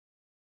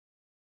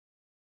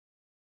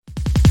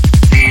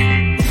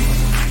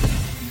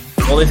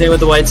Only thing with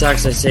the White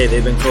Sox, I say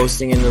they've been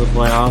coasting into the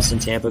playoffs,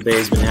 and Tampa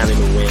Bay's been having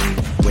to win.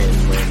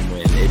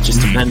 It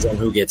just depends on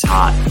who gets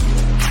hot.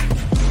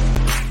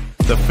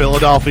 The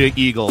Philadelphia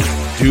Eagles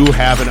do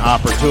have an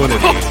opportunity.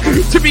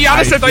 To be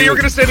honest, I thought you were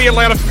going to say the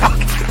Atlanta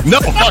Falcons. No,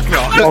 fuck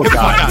no. Oh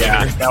God,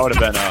 yeah, that would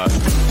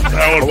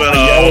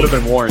have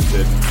been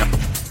warranted.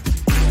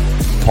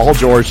 Paul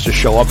George to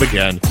show up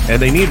again,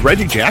 and they need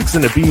Reggie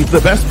Jackson to be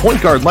the best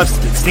point guard left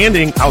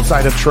standing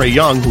outside of Trae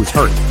Young, who's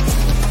hurt.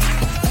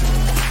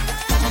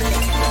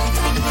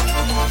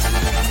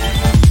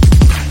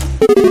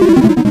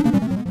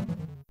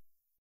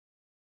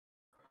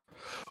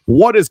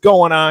 What is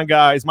going on,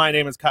 guys? My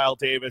name is Kyle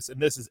Davis, and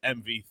this is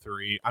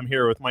MV3. I'm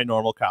here with my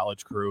normal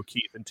college crew,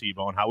 Keith and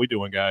T-Bone. How we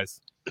doing,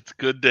 guys? It's a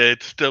good day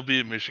to still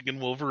be a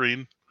Michigan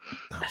Wolverine,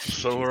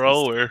 so we're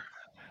all aware.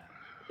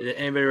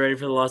 Anybody ready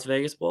for the Las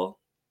Vegas Bowl?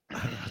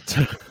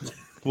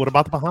 What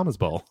about the Bahamas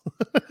Bowl?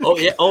 Oh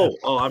yeah.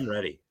 Oh, I'm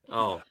ready.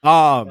 Oh.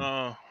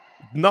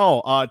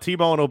 No.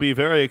 T-Bone will be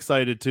very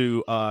excited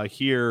to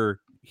hear.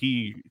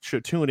 He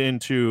should tune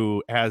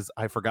into, as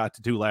I forgot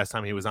to do last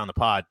time he was on the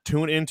pod,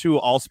 tune into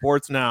All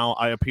Sports Now.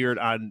 I appeared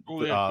on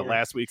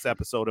last week's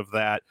episode of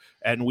that,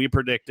 and we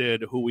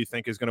predicted who we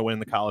think is going to win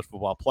the college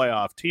football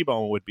playoff.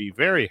 T-Bone would be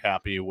very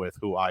happy with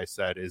who I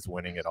said is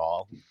winning it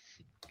all.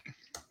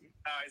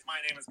 Guys, my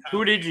name is Kyle.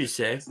 Who did you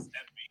say?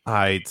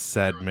 I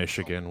said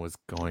Michigan was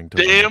going to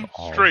Damn win it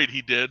all. straight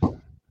he did.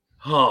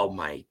 Oh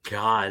my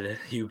God,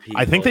 you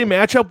people! I think they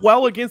match up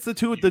well against the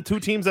two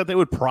teams that they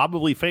would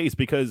probably face,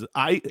 because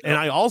I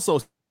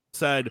also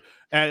said,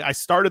 and I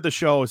started the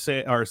show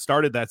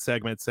started that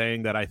segment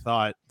saying that I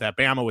thought that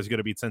Bama was going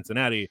to beat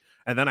Cincinnati,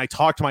 and then I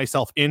talked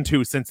myself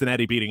into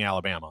Cincinnati beating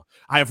Alabama.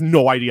 I have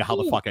no idea how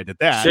the fuck I did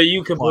that. So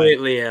you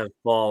completely have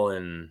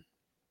fallen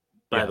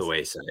by the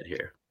wayside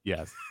here.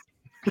 Yes.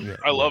 Yeah,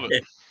 I love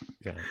it.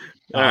 Yeah.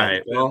 All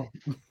right. Well,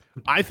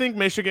 I think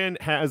Michigan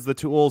has the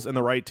tools and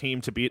the right team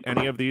to beat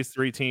any of these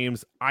three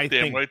teams. I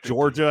think right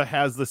Georgia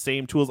has the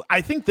same tools. I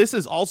think this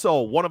is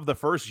also one of the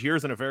first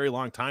years in a very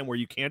long time where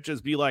you can't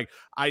just be like,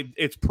 I'm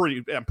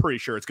pretty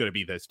sure it's going to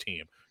be this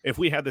team. If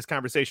we had this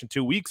conversation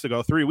 3 weeks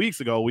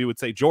ago, we would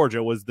say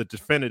Georgia was the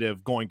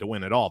definitive going to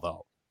win it all,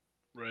 though.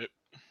 Right.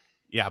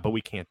 Yeah, but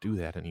we can't do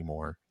that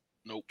anymore.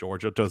 Nope.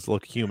 Georgia does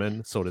look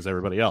human. So does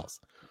everybody else.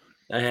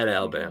 I had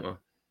Alabama.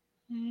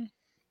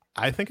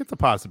 I think it's a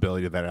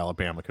possibility that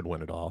Alabama could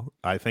win it all.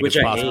 I think Which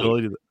it's a I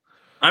possibility.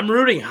 I'm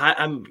rooting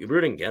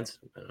against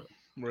them.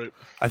 Right.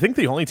 I think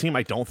the only team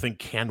I don't think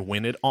can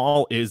win it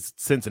all is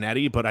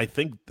Cincinnati, but I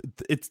think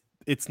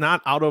it's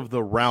not out of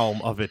the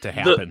realm of it to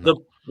happen.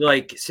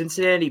 Like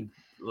Cincinnati,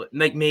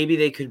 like maybe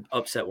they could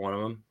upset one of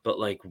them, but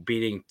like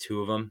beating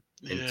two of them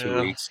in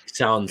 2 weeks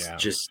sounds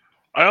just.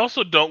 I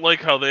also don't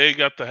like how they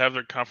got to have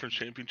their conference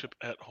championship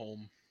at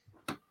home.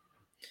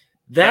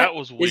 That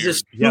was weird.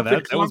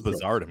 That was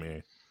bizarre to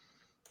me.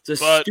 It's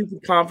a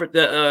stupid conference.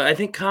 I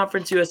think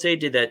Conference USA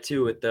did that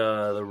too with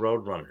the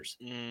Roadrunners.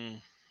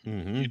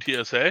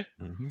 UTSA?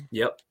 Mm-hmm.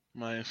 Yep.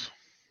 Nice.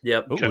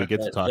 Yep. Oh, we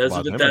get to talk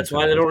about them. That's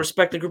why they don't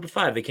respect the group of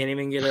five. They can't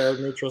even get a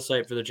neutral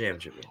site for the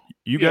championship game.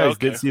 You guys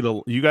did see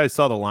you guys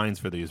saw the lines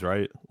for these,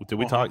 right? Did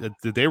we talk?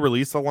 Did they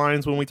release the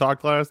lines when we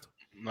talked last?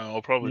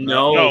 No, probably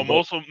not. No,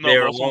 most of them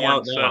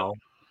out now.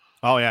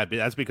 Oh, yeah,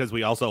 that's because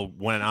we also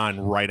went on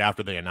right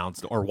after they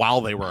announced, or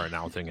while they were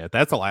announcing it.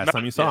 That's the last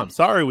time you saw them.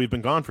 Sorry, we've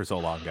been gone for so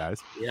long, guys.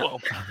 Yeah.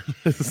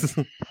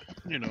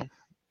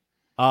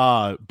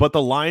 Well, but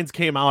the lines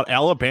came out.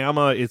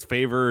 Alabama is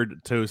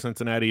favored to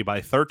Cincinnati by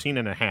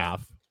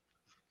 13.5.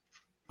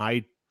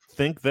 I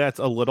think that's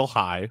a little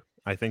high.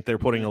 I think they're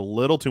putting a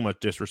little too much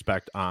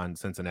disrespect on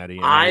Cincinnati.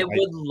 I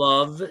would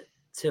love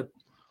to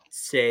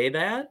say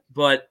that,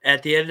 but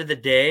at the end of the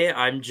day,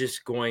 I'm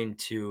just going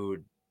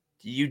to.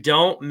 You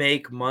don't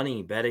make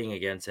money betting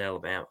against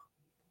Alabama.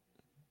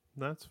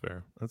 That's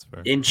fair.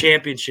 In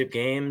championship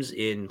games,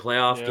 in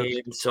playoff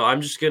games. So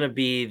I'm just going to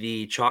be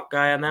the chalk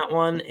guy on that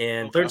one.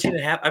 And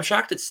 13.5, I'm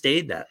shocked it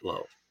stayed that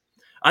low.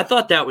 I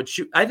thought that would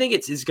shoot. I think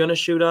it's going to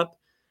shoot up.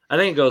 I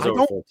think it goes over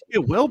 14.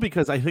 It will,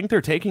 because I think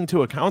they're taking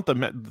into account the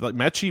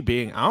Mechie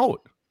being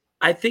out.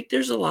 I think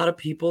there's a lot of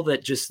people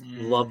that just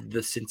love the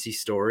Cincy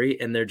story,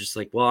 and they're just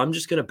like, well, I'm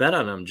just going to bet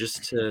on them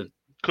just to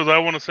 – because I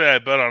want to say I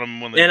bet on them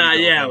when they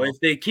if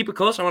they keep it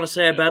close, I want to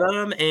say I bet on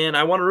them, and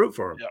I want to root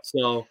for them. Yep.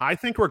 So I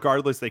think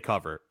regardless they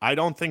cover. I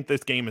don't think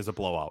this game is a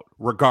blowout,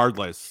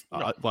 regardless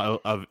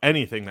of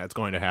anything that's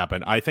going to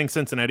happen. I think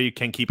Cincinnati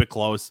can keep it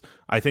close.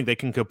 I think they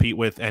can compete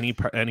with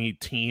any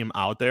team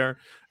out there,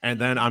 and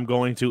then I'm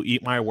going to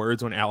eat my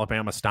words when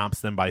Alabama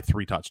stomps them by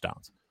 3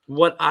 touchdowns.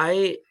 What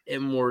I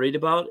am worried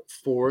about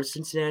for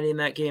Cincinnati in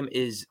that game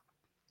is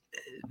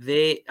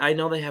I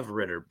know they have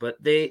Ritter, but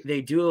they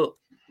do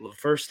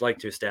first like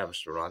to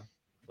establish the run.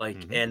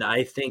 And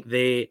I think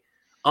they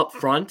up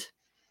front,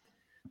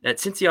 that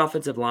since the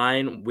offensive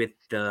line with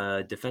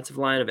the defensive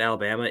line of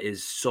Alabama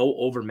is so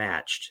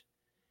overmatched,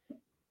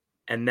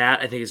 and that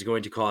I think is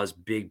going to cause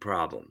big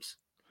problems.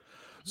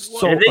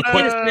 So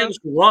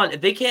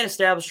if they can't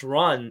establish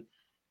run,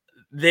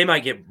 they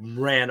might get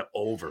ran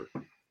over.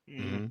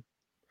 Mm-hmm.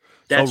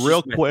 That's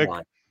real just my quick,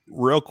 thought.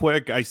 real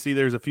quick, I see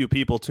there's a few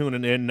people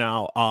tuning in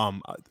now.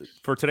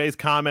 For today's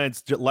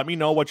comments, let me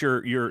know what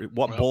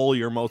what bowl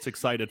you're most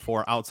excited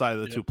for outside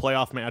of the two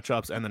playoff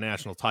matchups and the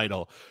national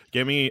title.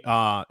 Give me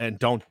and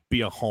don't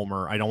be a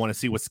homer. I don't want to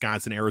see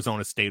Wisconsin,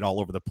 Arizona State all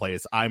over the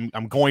place. I'm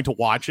going to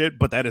watch it,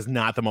 but that is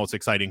not the most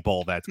exciting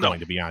bowl that's going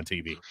to be on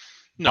TV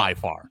by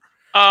far.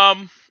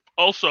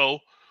 Also,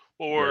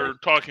 when we're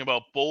talking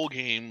about bowl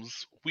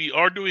games, we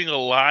are doing a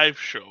live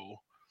show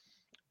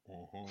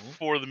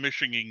for the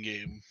Michigan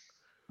game.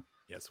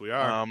 Yes, we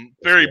are.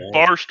 Very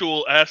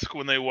Barstool-esque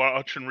when they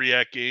watch and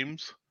react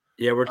games.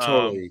 Yeah, we're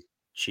totally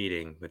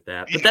cheating with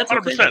that. But Yeah, that's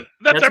 100%. okay.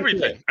 That's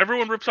everything. Okay.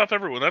 Everyone rips off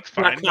everyone. That's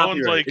fine. No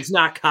one's like, it's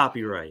not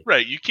copyright.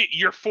 Right. You can't.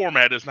 Your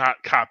format is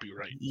not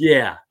copyright.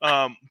 Yeah.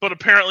 But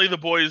apparently the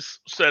boys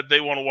said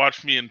they want to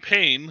watch me in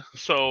pain,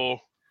 so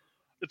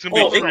it's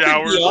gonna be 3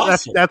 hours.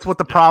 Awesome. That's what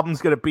the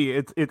problem's gonna be.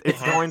 It's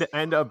going to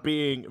end up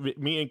being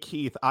me and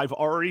Keith. I've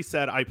already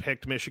said I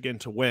picked Michigan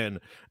to win,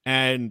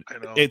 and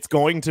it's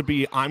going to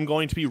be I'm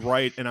going to be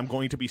right, and I'm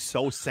going to be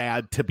so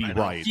sad to be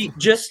right.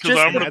 Just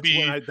I'm gonna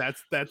be.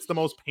 That's the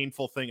most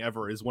painful thing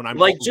ever is when I'm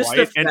like just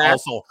right and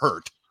also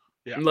hurt.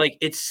 Yeah. Like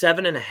it's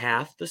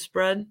 7.5 the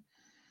spread.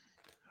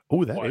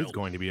 Oh, that is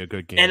going to be a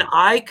good game. And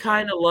I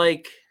kind of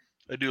like.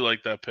 I do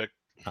like that pick.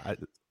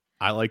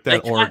 I like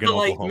that Oregon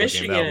like Oklahoma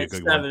Michigan game. at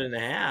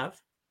 7.5.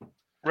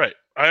 Right.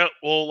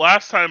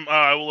 Last time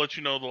I will let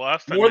you know the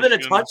last time more than a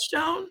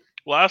touchdown.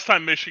 Last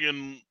time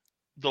Michigan,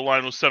 the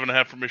line was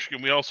 7.5 for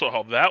Michigan. We also saw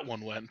how that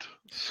one went.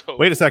 So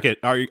wait a second.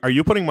 Are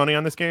you putting money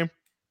on this game?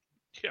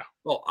 Yeah.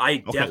 Well, I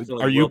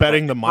definitely. Are you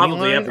betting the money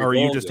line, or are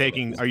you just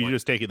taking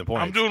the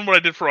points? I'm doing what I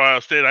did for Ohio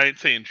State. I ain't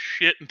saying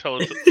shit until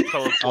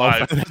it's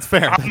live. That's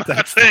fair. I'm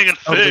not saying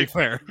it's totally big.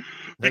 Fair.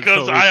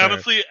 Because I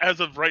honestly, as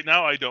of right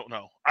now, I don't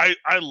know.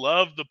 I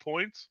love the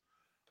points.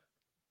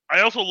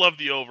 I also love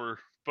the over,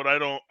 but I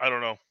don't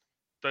know.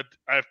 That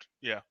I have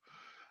to,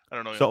 I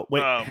don't know. So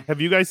wait, have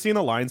you guys seen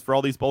the lines for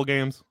all these bowl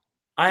games?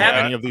 I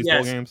have any of these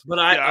bowl games. But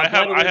I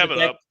have it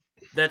up.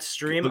 That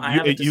stream.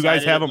 You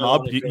guys have them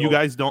up. You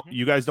guys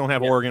don't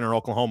have Oregon or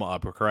Oklahoma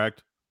up,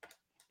 correct?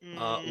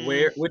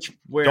 Where?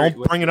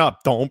 Don't bring it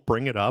up. Don't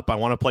bring it up. I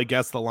want to play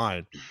guess the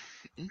line.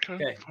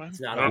 Okay.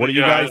 What do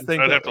you guys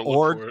think? I'd have to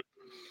look for it.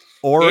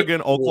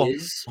 Oregon,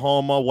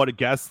 Oklahoma. What?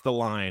 Guess the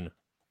line.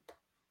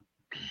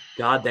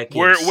 God, that game.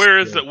 Where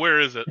is it? Where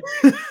is it?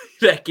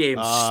 That game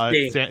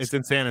stinks. It's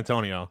in San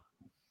Antonio.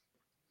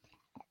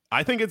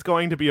 I think it's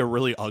going to be a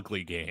really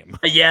ugly game.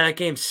 Yeah, that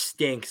game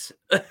stinks.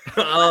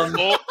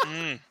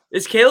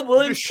 Is Caleb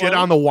Williams shit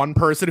on the one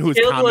person who's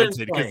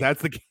commented because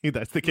that's the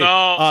kid.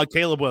 No.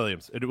 Caleb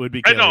Williams. It would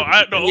be. I know.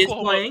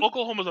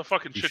 Oklahoma's a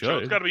fucking shit show.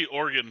 It's got to be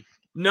Oregon.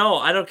 No,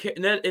 I don't care.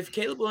 If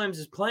Caleb Williams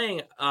is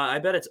playing, I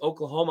bet it's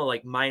Oklahoma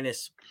like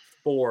 -4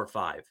 or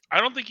 5.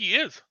 I don't think he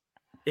is.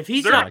 If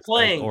he's not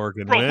playing,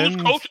 Oregon who's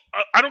coach?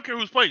 I don't care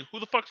who's playing. Who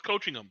the fuck's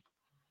coaching him?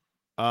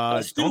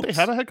 Don't they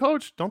have a head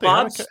coach? Don't they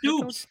Bob have a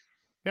Stoops?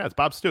 Yeah, it's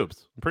Bob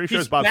Stoops. I'm pretty sure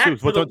it's Bob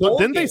Stoops. But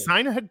didn't they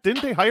sign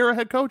didn't they hire a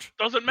head coach?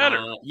 Doesn't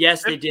matter.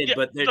 Yes, they did,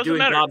 but they're doing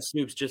matter. Bob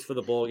Stoops just for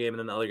the bowl game, and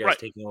then the other guy's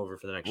taking over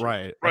for the next year.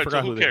 Right. I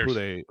forgot so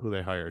who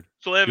they hired.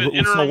 So they have an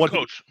interim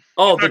coach.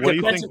 Oh, the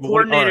defensive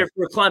coordinator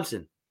for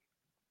Clemson.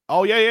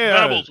 Oh yeah.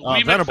 Venables.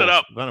 We mixed it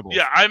up. Venables.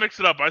 Yeah, I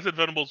mixed it up. I said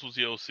Venables was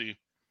the OC.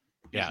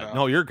 Yeah,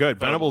 no, you're good.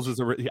 Venables is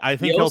I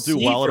think he'll do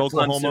well at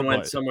Oklahoma. Clemson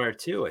went somewhere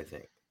too, I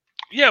think.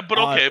 Yeah, but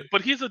okay,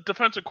 but he's a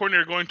defensive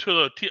coordinator going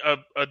to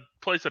a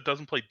place that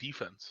doesn't play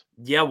defense.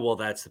 Yeah, well,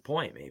 that's the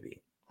point,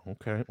 maybe.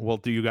 Okay. Well,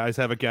 do you guys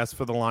have a guess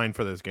for the line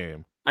for this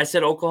game? I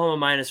said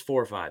Oklahoma -4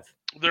 or 5.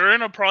 They're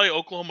in a probably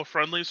Oklahoma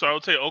friendly, so I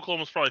would say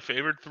Oklahoma's probably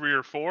favored 3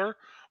 or 4,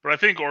 but I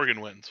think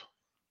Oregon wins.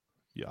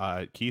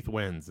 Keith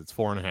wins. It's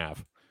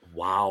 4.5.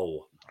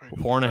 Wow.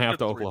 4.5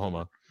 to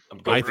Oklahoma.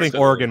 I think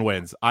Oregon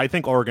wins. I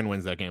think Oregon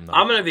wins that game, though.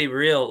 I'm gonna be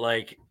real.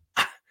 Like,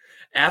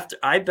 after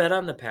I bet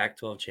on the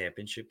Pac-12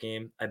 championship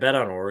game, I bet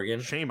on Oregon.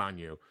 Shame on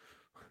you.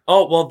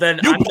 Oh well, then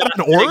you bet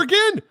on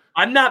Oregon.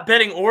 I'm not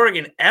betting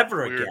Oregon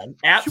ever again.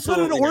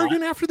 Absolutely, you bet on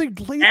Oregon after they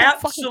laid that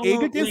fucking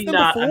egg against them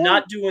before? I'm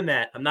not doing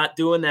that. I'm not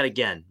doing that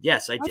again.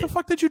 Yes, I did. Why the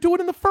fuck did you do it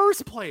in the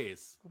first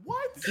place?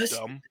 What?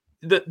 Dumb.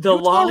 The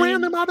line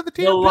ran them out of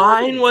the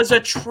line was a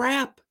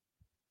trap.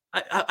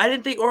 I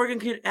didn't think Oregon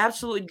could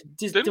absolutely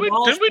didn't we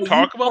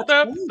talk about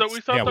that? That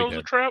we thought that was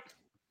a trap?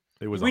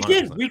 It was. We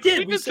did. We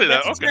did say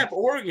that. Okay. Trap,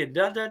 Oregon.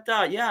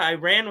 Yeah, I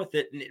ran with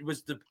it, and it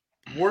was the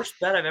worst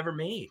bet I've ever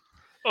made.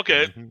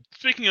 Okay.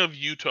 Speaking of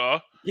Utah,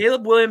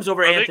 Caleb Williams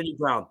over Anthony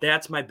Brown.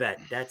 That's my bet.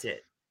 That's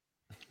it.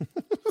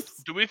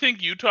 Do we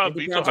think Utah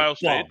beats Ohio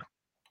State?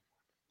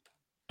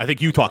 I think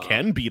Utah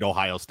can beat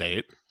Ohio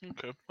State.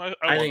 Okay,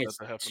 I think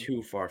it's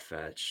too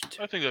far-fetched.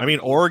 I mean,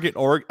 Oregon.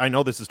 I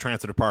know this is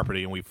transitive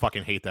property, and we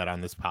fucking hate that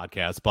on this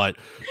podcast. But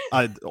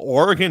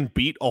Oregon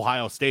beat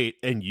Ohio State,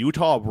 and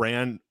Utah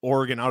ran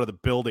Oregon out of the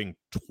building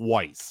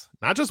twice.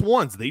 Not just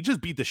once; they just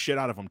beat the shit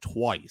out of them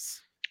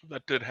twice.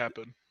 That did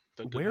happen.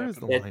 Where is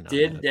the line?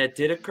 That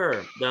did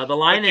occur. The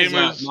line is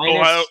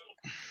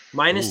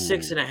minus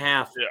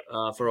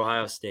 6.5 for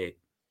Ohio State.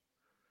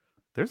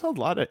 There's a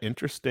lot of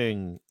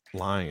interesting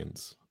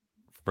lines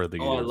for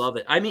these. Oh, I love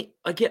it. I mean,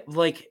 again,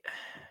 like,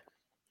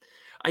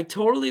 I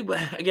totally.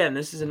 Again,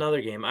 this is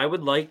another game. I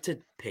would like to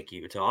pick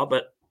Utah,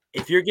 but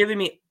if you're giving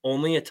me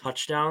only a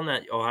touchdown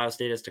that Ohio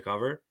State has to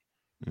cover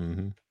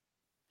Mhm.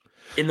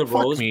 in the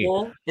Fuck Rose me.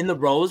 Bowl,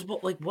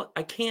 like what?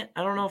 I can't.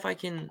 I don't know if I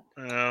can.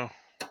 Yeah.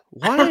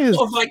 Why don't is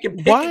know if I can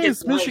pick why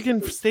against is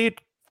Michigan State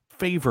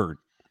favored?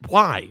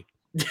 Why?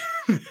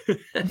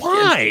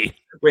 Why?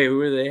 Wait,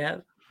 who do they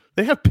have?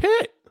 They have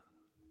Pitt.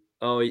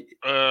 Oh, they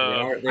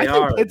are. I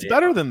think Pitt's They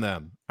better are. than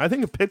them. I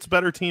think Pitt's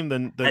better team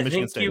than I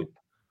Michigan think State.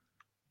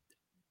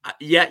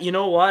 Yeah, you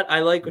know what? I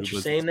like what Lou you're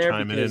was saying there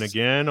chiming in because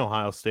again.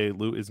 Ohio State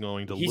is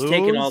going to he's lose.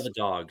 taking all the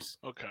dogs.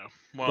 Okay.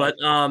 Well, But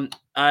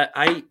I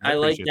like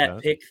appreciate that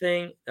that. pick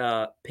thing.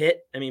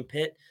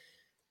 Pitt.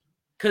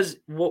 Because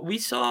we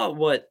saw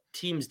what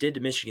teams did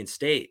to Michigan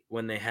State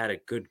when they had a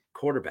good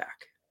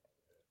quarterback,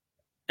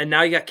 and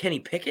now you got Kenny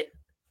Pickett.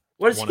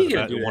 What is he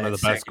going to do? One of the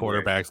best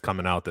secondary? quarterbacks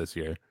coming out this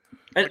year.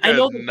 And That I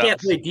know guy's they can't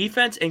nuts. play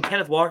defense, and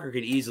Kenneth Walker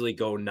could easily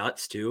go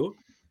nuts too.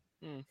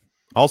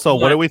 Also,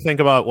 what But- do we think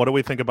about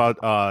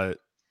the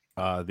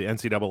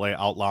NCAA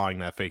outlawing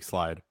that fake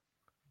slide?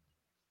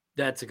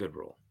 That's a good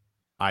rule.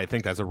 I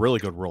think that's a really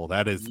good rule.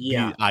 That is,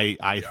 Yeah.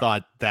 I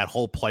thought that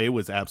whole play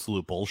was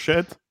absolute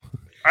bullshit.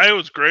 It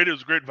was great. It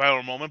was a great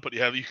viral moment, but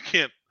you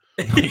can't.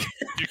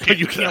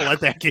 You can't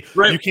let that get.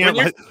 Right, You can't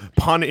when let,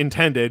 pun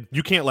intended.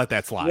 You can't let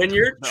that slide. When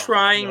you're No,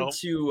 trying no,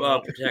 to no.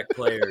 protect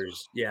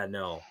players,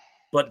 no.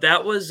 But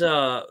that was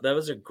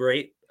a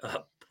great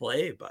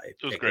play by. It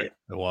was Pickett. great.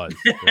 It was.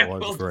 I It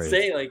was will great.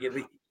 say,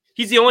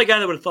 he's the only guy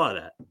that would have thought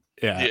of that.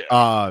 Yeah.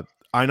 Yeah.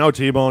 I know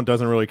T-Bone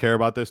doesn't really care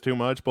about this too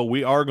much, but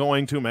we are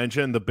going to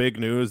mention the big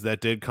news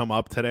that did come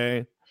up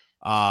today.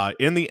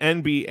 In the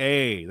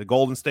NBA, the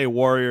Golden State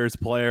Warriors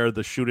player,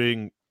 the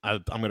shooting,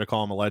 I'm going to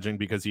call him a legend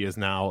because he is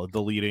now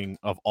the leading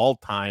of all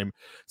time.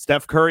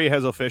 Steph Curry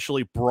has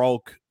officially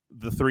broke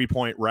the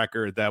 3-point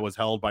record that was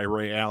held by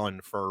Ray Allen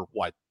for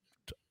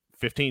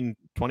 15,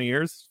 20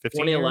 years?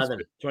 15 2011.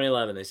 years?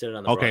 2011. They said it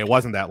on the Okay, it broadcast.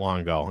 wasn't that long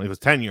ago. It was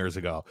 10 years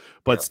ago.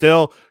 But Yeah.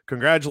 still,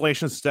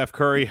 congratulations, Steph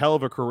Curry. Hell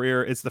of a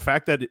career. It's the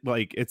fact that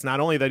it's not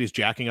only that he's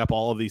jacking up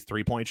all of these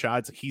 3-point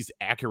shots, he's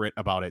accurate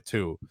about it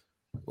too.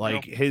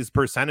 His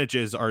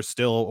percentages are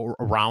still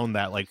around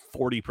that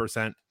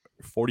 40%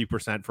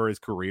 for his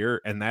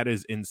career, and that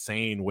is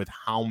insane with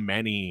how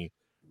many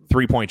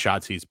 3-point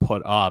shots he's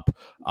put up.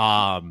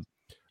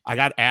 I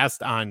got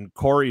asked on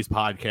Corey's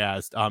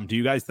podcast, do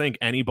you guys think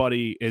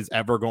anybody is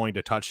ever going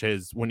to touch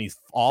his, when he's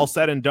all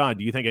said and done,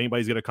 do you think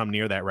anybody's going to come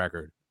near that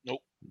record?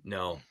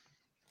 No.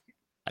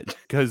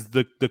 Because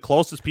the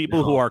closest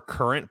people who are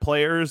current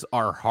players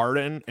are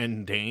Harden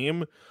and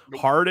Dame.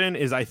 Harden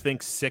is, I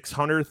think,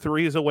 600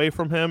 threes away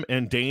from him,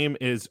 and Dame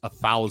is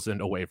 1,000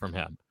 away from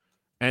him.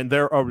 And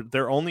they're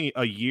only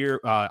a year.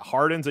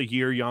 Harden's a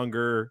year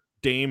younger.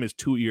 Dame is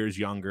 2 years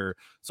younger.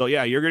 So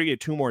yeah, you're going to get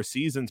 2 more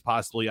seasons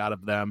possibly out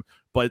of them,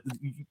 but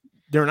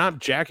they're not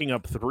jacking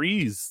up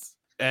threes.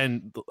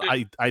 And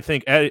I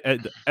think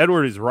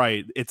Edward is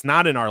right. It's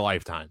not in our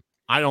lifetime.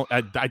 I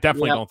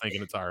definitely don't think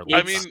it's our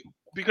lifetime.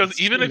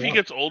 Because even if he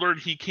gets older and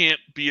he can't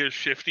be as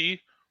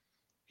shifty,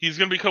 he's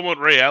going to become what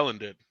Ray Allen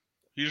did.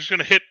 He's just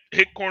going to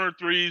hit corner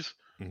threes,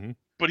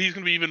 but he's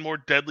going to be even more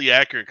deadly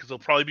accurate because he'll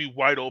probably be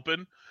wide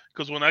open.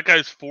 Because when that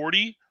guy's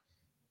 40,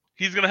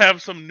 he's going to have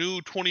some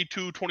new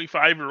 22,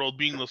 25-year-old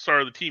being the star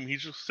of the team.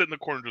 He's just sit in the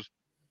corner and just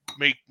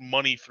make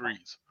money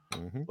threes.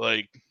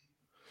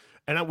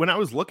 And when I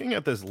was looking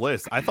at this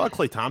list, I thought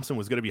Klay Thompson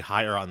was going to be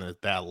higher on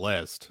that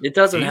list. It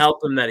doesn't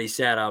help him that he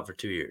sat out for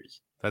 2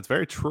 years. That's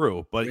very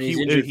true, but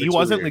he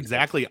wasn't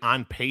exactly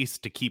on pace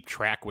to keep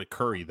track with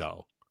Curry,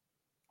 though.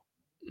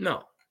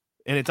 No.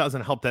 And it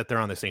doesn't help that they're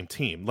on the same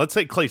team. Let's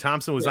say Klay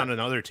Thompson was on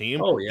another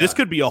team. Oh, yeah. This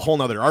could be a whole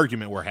nother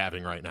argument we're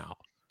having right now.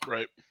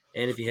 Right.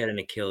 And if he had an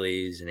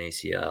Achilles, an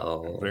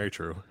ACL. Very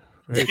true.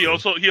 He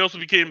also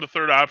became the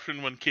third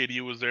option when KD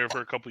was there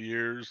for a couple of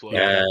years.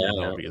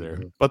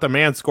 But the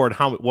man scored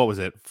what was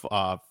it?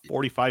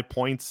 45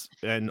 points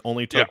and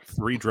only took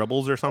 3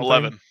 dribbles or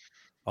something.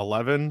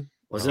 11.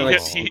 Was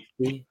it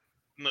 60?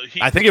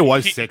 I think it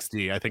was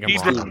 60. I think he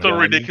I'm wrong. dropped a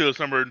ridiculous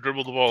number and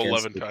dribbled the ball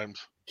 11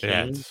 times.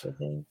 It's I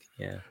think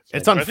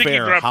he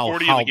unfair dropped how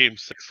 40 in the game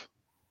 6.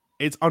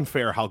 It's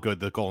unfair how good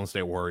the Golden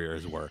State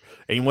Warriors were.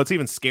 And what's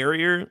even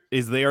scarier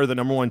is they are the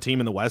number 1 team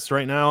in the West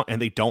right now,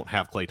 and they don't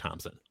have Klay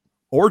Thompson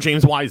or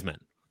James Wiseman.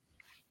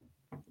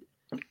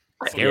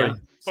 Scary.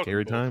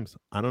 Scary times.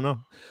 I don't know.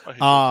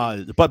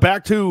 But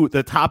back to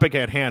the topic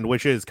at hand,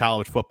 which is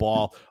college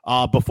football.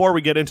 Before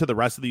we get into the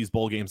rest of these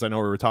bowl games, I know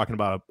we were talking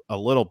about a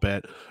little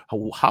bit.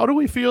 How do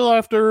we feel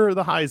after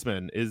the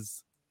Heisman?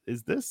 Is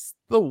this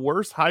the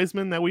worst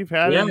Heisman that we've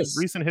had in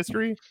recent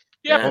history?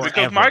 Yeah,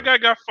 because my guy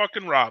got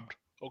fucking robbed.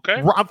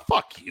 Okay? Rob,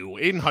 fuck you.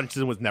 Aiden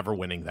Hutchinson was never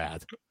winning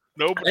that.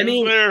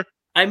 Nobody was there.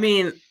 I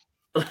mean,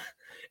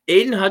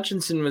 Aiden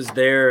Hutchinson was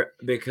there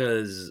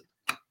because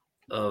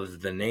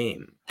of the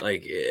name.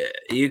 Like,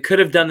 you could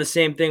have done the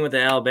same thing with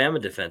the Alabama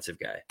defensive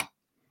guy.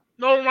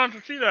 No one wants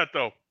to see that,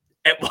 though.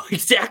 Well,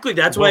 exactly.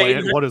 That's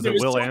why. What is it?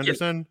 Will second.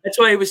 Anderson? That's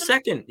why he was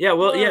second. Yeah.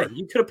 Well, yeah.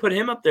 You could have put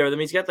him up there with him.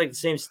 He's got like the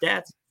same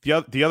stats.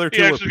 The other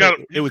two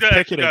were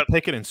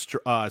Pickett and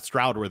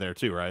Stroud were there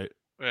too, right?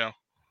 Yeah.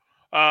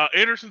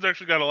 Anderson's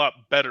actually got a lot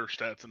better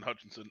stats than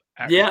Hutchinson.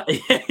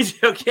 Actually. Yeah.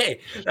 Okay.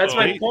 That's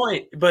my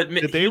point. But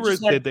did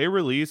they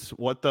release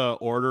what the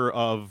order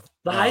of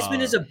the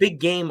Heisman is a big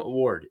game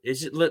award?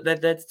 Is it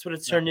that's what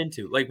it's turned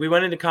into? Like we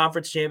went into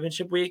conference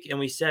championship week and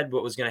we said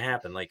what was going to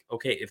happen. Like,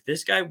 okay, if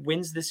this guy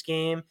wins this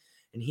game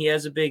and he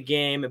has a big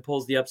game and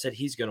pulls the upset,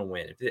 he's going to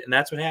win. And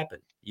that's what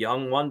happened.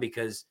 Young won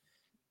because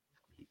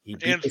he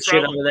beat the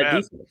shit out of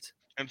that defense.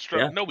 And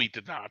Stroud, no, he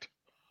did not.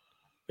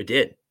 It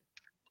did.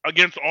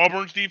 Against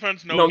Auburn's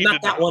defense? No,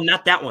 not that one.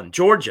 Not that one.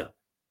 Georgia.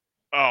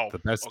 Oh. The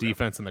best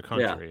defense in the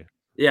country.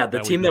 Yeah, the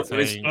team that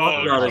was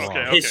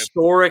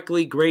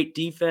historically great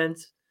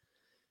defense.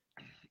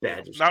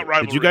 Badgers. Not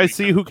rivalry. Did you guys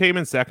see who came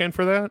in second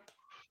for that?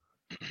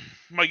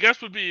 My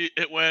guess would be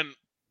it went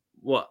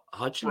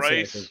Hutchinson,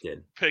 Bryce, I think,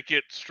 did.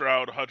 Pickett,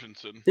 Stroud,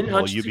 Hutchinson.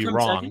 Well, you'd be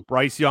wrong. Second?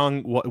 Bryce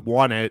Young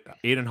won it.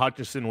 Aiden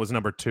Hutchinson was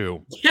number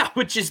 2. Yeah,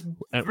 which is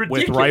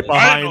ridiculous.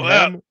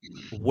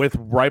 With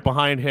right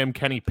behind him,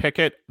 Kenny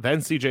Pickett, then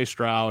CJ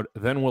Stroud,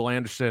 then Will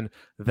Anderson,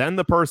 then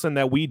the person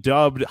that we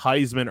dubbed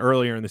Heisman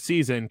earlier in the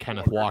season,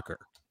 Kenneth Walker.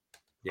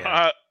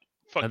 Yeah.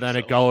 And then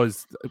it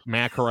goes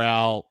Matt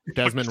Corral,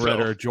 Desmond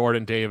Ridder,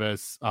 Jordan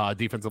Davis,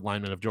 defensive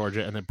lineman of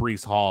Georgia, and then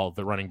Breece Hall,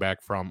 the running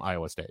back from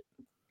Iowa State.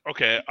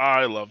 Okay,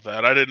 I love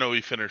that. I didn't know he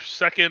finished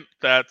second.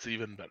 That's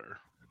even better.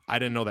 I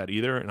didn't know that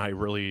either, and I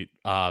really,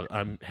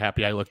 I'm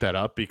happy I looked that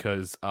up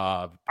because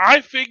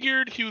I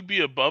figured he would be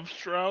above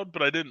Stroud,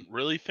 but I didn't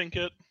really think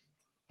it.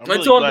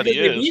 That's all because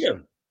they beat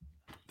him.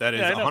 That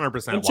is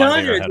 100%. I'm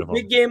telling you, it's a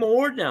big game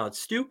award now. It's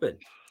stupid.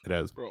 It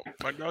is. Bro,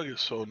 my dog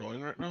is so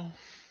annoying right now.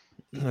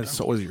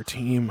 So is your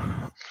team.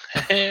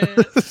 I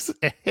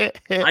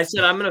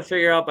said I'm going to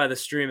figure out by the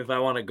stream if I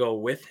want to go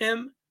with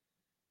him.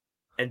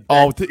 And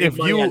if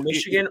you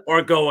Michigan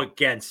or go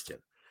against him,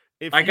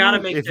 I gotta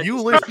make. If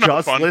you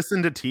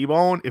listen to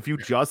T-Bone, if you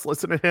just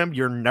listen to him,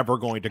 you're never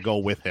going to go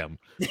with him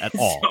at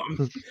all.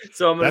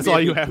 so that's why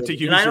you have to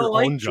use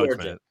your own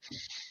judgment.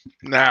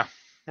 Nah,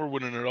 we're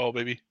winning it all,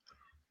 baby.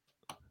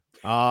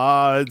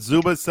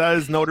 Zuba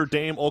says Notre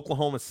Dame,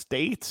 Oklahoma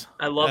State.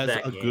 I love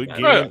that a game. good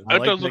game.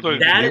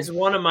 That is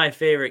one of my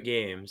favorite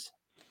games.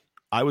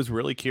 I was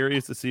really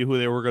curious to see who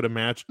they were going to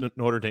match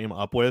Notre Dame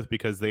up with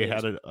because they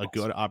had a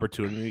good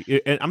opportunity.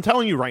 And I'm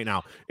telling you right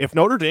now, if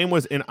Notre Dame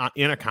was in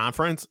a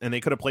conference and they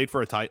could have played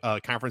for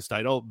a conference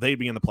title, they'd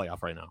be in the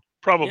playoff right now.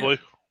 Probably. Yeah.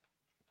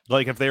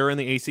 Like if they were in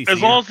the ACC.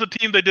 As long as the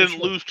team they didn't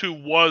lose to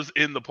was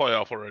in the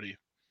playoff already.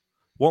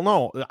 Well,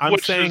 no, I'm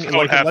saying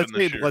like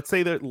let's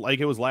say that like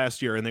it was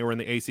last year and they were in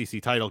the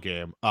ACC title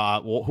game.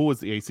 Well, who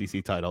was the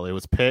ACC title? It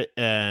was Pitt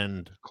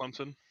and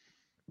Clemson.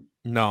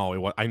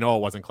 No, I know it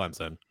wasn't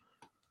Clemson.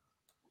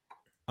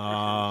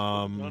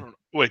 I don't know.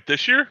 Wait,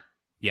 this year?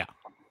 Yeah.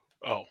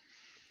 Oh,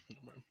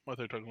 what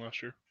are they talking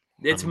last year?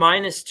 It's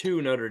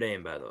 -2 Notre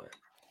Dame, by the way.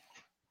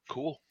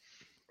 Cool.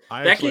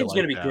 That game's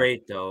going to be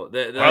great, though.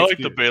 I like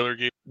the Baylor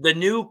game. The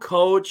new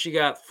coach, you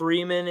got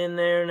Freeman in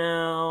there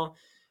now.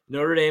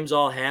 Notre Dame's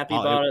all happy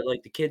about it.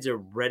 Like the kids are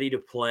ready to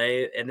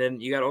play, and then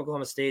you got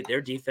Oklahoma State.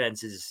 Their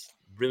defense is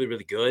really,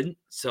 really good.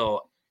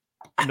 So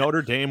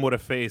Notre Dame would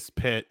have faced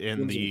Pitt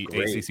in the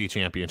ACC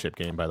championship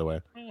game, by the way.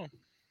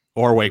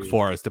 Or Wake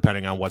Forest,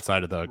 depending on what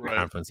side of the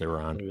conference they were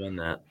on. Won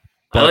that.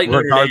 But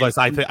regardless,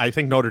 I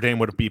think Notre Dame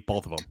would have beat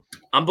both of them.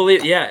 I'm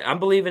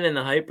believing in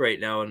the hype right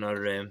now in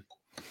Notre Dame.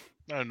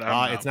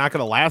 No. It's not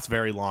going to last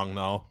very long,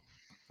 though.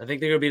 I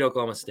think they're going to beat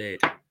Oklahoma State.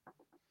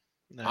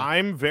 No.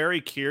 I'm very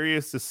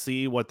curious to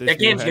see what this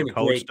new head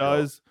coach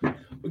does.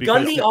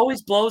 Gundy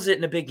always blows it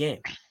in a big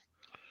game.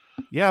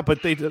 Yeah,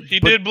 but they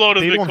did blow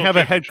it. They don't have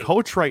a head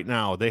coach right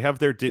now. They have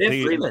their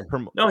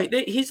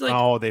he's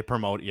like they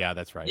promote. Yeah,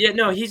 that's right. Yeah,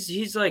 no,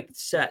 he's like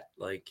set.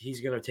 Like he's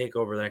gonna take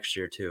over next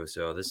year too.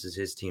 So this is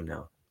his team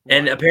now.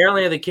 And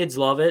apparently the kids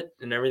love it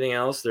and everything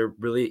else. They're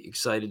really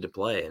excited to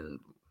play, and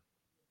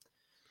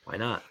why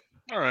not?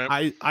 All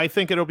right. I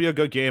think it'll be a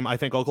good game. I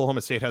think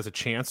Oklahoma State has a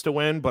chance to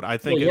win, but I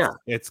think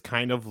it's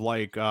kind of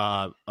like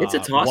it's a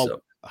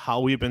toss-up.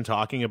 How we've been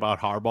talking about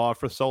Harbaugh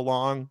for so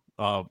long.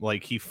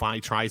 Like he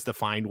tries to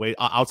find ways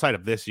outside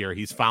of this year.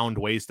 He's found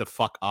ways to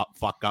fuck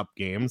up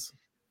games.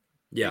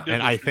 Yeah,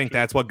 and I think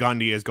that's what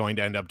Gundy is going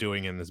to end up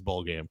doing in this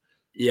bowl game.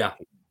 Yeah,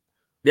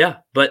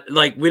 but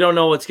like we don't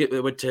know what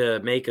to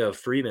make of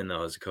Freeman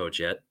though as a coach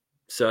yet.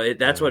 So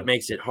that's what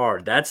makes it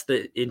hard. That's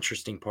the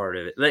interesting part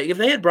of it. Like if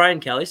they had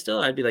Brian Kelly still,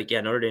 I'd be like, yeah,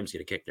 Notre Dame's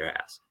gonna kick their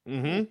ass.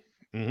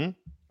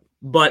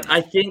 But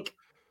I think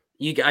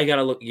you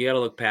gotta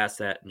look past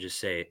that and just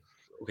say,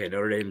 okay,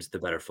 Notre Dame's the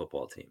better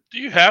football team. Do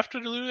you have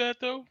to do that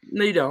though?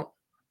 No, you don't.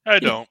 I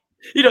don't.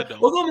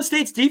 Oklahoma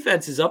State's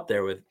defense is up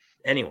there with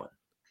anyone.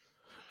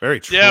 Very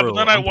true. Yeah, but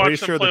then I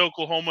watched them play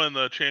Oklahoma in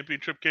the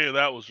championship game.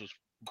 That was just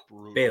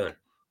brutal. Baylor.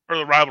 or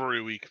the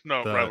rivalry week.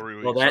 No, rivalry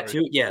week. Well, that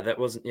sorry. too. Yeah, that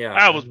wasn't. Yeah,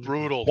 That was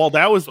brutal. Well,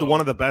 that was one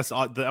of the best.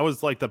 That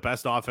was like the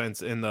best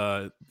offense in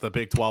the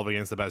Big 12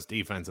 against the best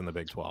defense in the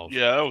Big 12.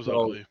 Yeah, that was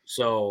ugly.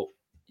 So,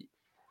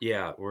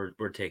 yeah, we're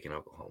taking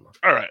Oklahoma.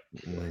 All right.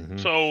 Mm-hmm.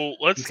 So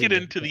let's get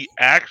into the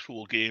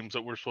actual games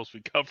that we're supposed to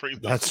be covering.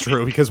 That's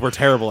true because we're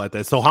terrible at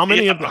this. So how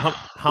many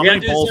how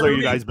many bowls are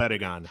you guys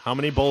betting on? How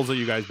many bowls are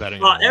you guys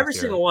betting on? Every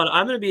single one.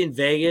 I'm going to be in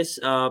Vegas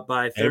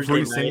by Thursday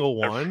every night. Single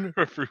one.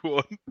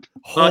 Everyone.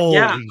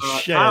 Holy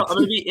shit! I'm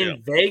going to be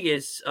in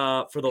Vegas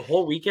for the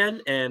whole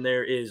weekend, and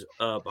there is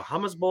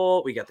Bahamas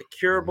Bowl. We got the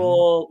Cure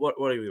Bowl. What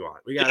do we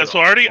want? We got so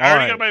I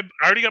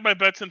already got my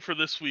bets in for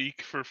this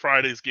week for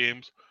Friday's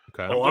games.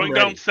 Okay. I'm going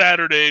down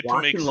Saturday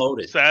to make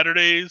loaded.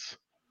 Saturdays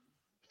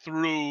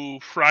through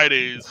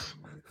Fridays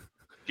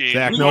games.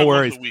 Zach, no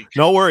worries.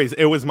 No worries.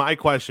 It was my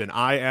question.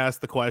 I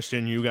asked the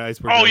question. You guys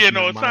were. Oh yeah,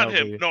 no, it's not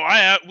him. No,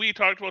 we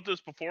talked about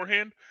this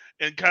beforehand,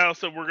 and Kyle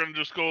said we're gonna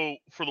just go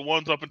for the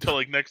ones up until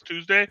like next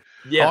Tuesday.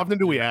 Yeah. How often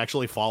do we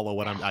actually follow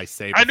what I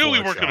say? I knew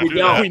we weren't gonna do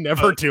that. We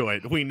never do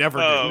it. We never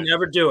do. We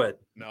never do it.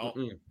 No.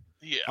 Mm-mm.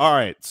 Yeah. All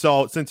right.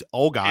 So since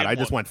Game I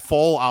just went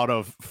full out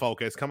of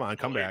focus. Come on,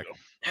 come back.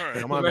 All right.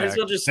 Come on Might back. as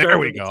well just There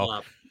we the go.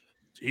 top.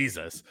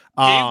 Jesus.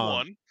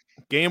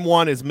 Game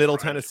one is Middle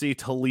Tennessee,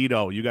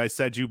 Toledo. You guys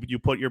said you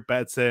put your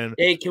bets in.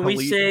 Hey, can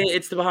we say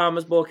it's the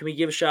Bahamas Bowl? Can we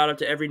give a shout out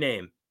to every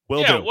name?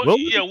 We'll do.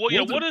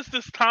 What is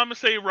this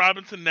Thomas A.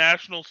 Robinson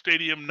National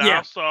Stadium,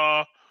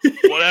 Nassau,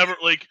 whatever?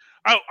 Like,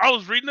 I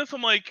was reading this.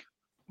 I'm like,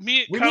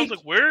 Kyle's like,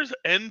 where's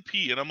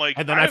NP? And I'm like,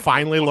 and then I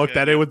finally looked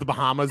at it with the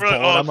Bahamas Bowl,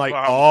 and I'm like,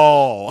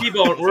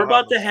 T-Bone, we're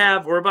about to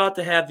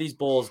have these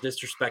bowls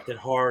disrespected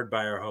hard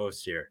by our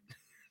host here.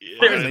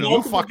 Yeah, There's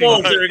multiple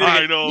bowls that are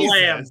going to get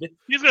slammed.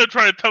 He's going to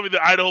try to tell me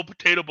the Idaho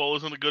Potato Bowl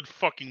isn't a good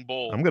fucking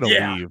bowl. I'm going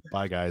to leave.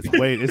 Bye, guys.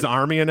 Wait, is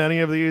Army in any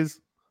of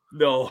these?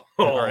 No.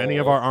 Are any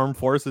of our armed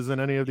forces in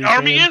any of these?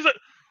 Army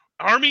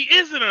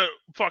isn't a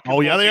fucking.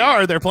 Oh yeah, they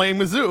are. They're playing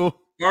Mizzou.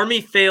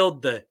 Army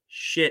failed the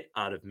shit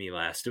out of me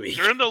last week.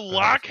 They're in the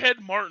Lockheed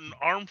Martin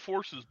Armed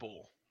Forces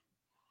Bowl.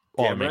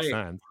 Oh, it makes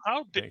sense.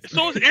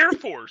 So is Air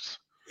Force.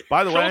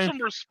 By the way, show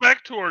some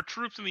respect to our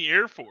troops in the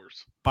Air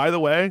Force. By the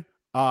way,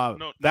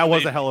 that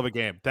was a hell of a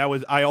game. That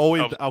was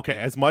okay.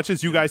 As much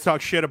as you guys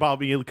talk shit about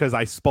me because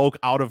I spoke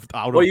out of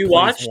you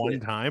watched one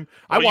it? time,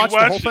 I watched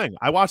the whole thing.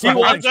 I watched the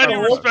whole thing.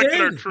 You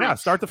respected our troops. Yeah,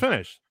 start to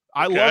finish.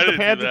 I love the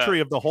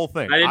pageantry of the whole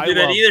thing. I didn't do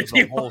that either.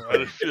 I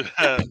didn't do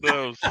that.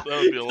 That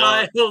would be a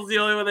lot. Kyle's the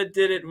only one that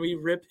did it, and we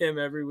rip him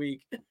every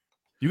week.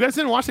 You guys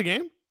didn't watch the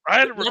game? I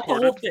had it Not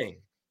recorded. the whole thing.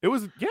 It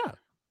was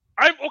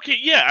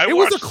it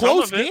was a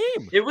close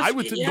game. It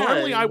was.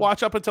 Normally I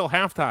watch up until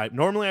halftime.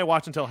 Normally I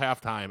watch until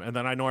halftime, and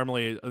then I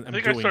normally I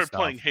think I started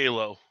playing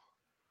Halo.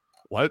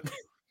 What?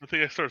 I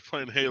think I started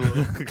playing Halo.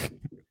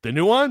 The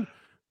new one?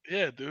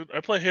 Yeah, dude.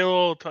 I play Halo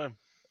all the time.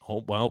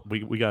 Oh well,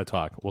 we gotta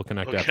talk. We'll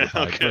connect after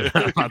Okay.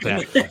 about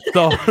that.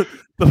 So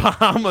the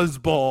Bahamas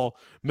Bowl,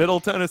 Middle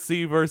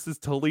Tennessee versus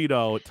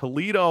Toledo.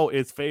 Toledo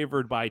is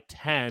favored by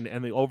 10,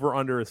 and the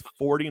over/under is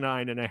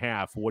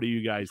 49.5. What do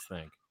you guys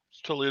think? It's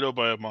Toledo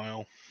by a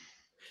mile.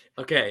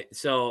 Okay,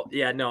 so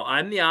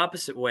I'm the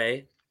opposite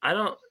way.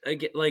 I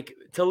get like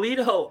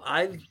Toledo.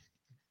 I've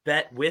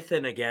bet with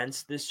and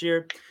against this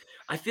year.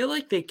 I feel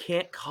like they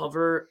can't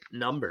cover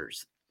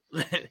numbers.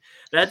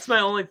 That's my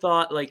only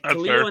thought. Like That's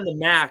Toledo fair. and the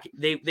MAC,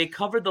 they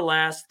covered the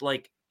last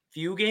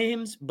few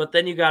games, but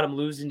then you got them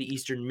losing to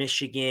Eastern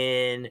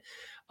Michigan.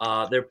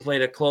 They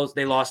played a close.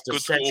 They lost to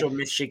Central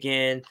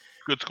Michigan.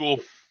 Good school.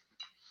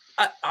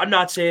 I'm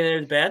not saying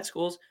they're bad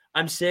schools.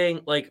 I'm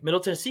saying Middle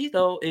Tennessee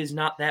though is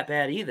not that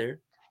bad either.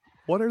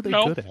 What are they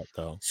good at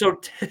though? So,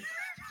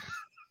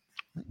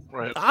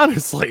 right.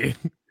 Honestly,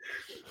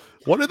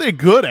 what are they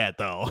good at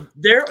though?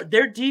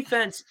 Their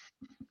defense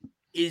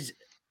is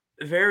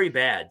very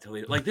bad.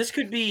 Toledo, this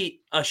could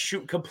be a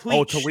complete.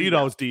 Oh,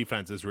 Toledo's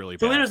defense is really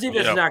bad. Toledo's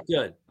defense is not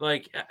good.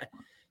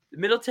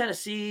 Middle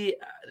Tennessee,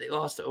 they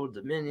lost to Old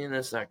Dominion.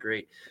 That's not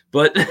great,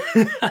 but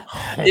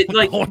I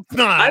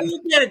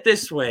look at it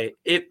this way: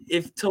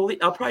 if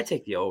Toledo, I'll probably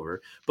take the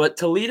over. But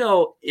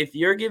Toledo, if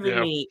you're giving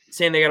me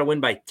saying they got to win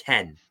by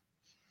 10,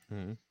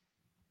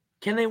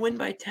 can they win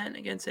by 10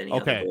 against any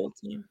other bowl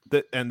team?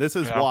 And this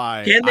is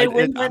why. Can they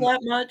win by that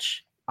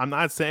much? I'm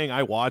not saying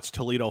I watch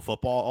Toledo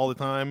football all the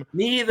time.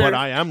 Me either. But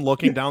I am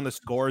looking down the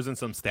scores and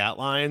some stat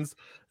lines.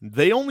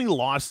 They only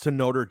lost to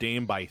Notre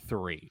Dame by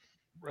 3.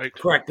 Right.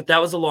 Correct. But that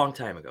was a long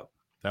time ago.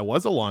 That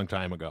was a long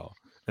time ago.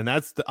 And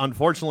that's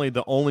unfortunately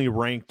the only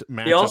ranked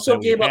matchup. They also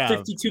gave up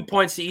 52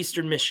 points to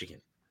Eastern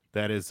Michigan.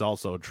 That is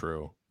also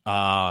true. It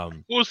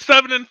was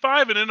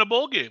 7-5 and in a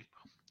bowl game.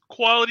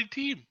 Quality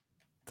team.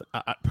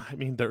 I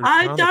mean,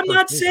 I'm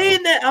not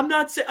saying that.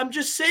 I'm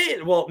just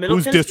saying. Well,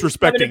 who's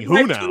disrespecting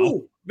who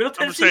now? Middle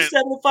Tennessee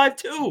 7-5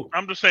 too.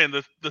 I'm just saying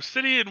the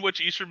city in which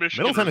Eastern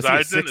Michigan Middle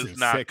resides Tennessee in is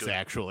not 6, good.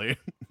 actually.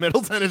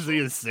 Middle Tennessee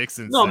is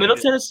 6-6. No, Middle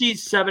Tennessee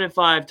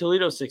 7-5.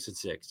 Toledo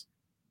 6-6.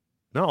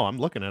 No, I'm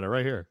looking at it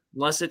right here.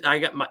 Unless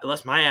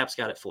my app's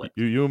got it flipped.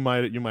 You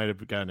might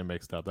have gotten it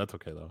mixed up. That's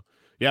okay though.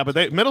 Yeah,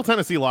 but Middle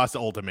Tennessee lost to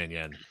Old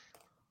Dominion.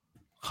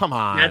 Come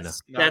on.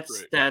 This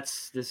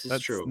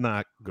is true. That's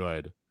not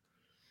good.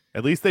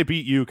 At least they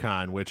beat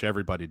UConn, which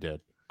everybody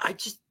did.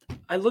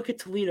 I look at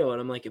Toledo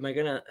and I'm like,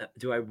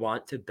 do I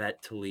want to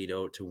bet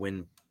Toledo to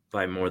win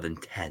by more than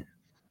 10?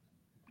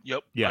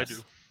 Yep, yes. I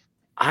do.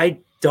 I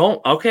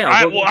don't. Okay,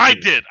 I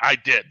did.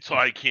 So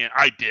I can't.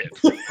 I did.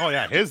 Oh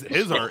yeah,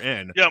 his are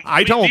in. Yeah,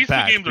 I don't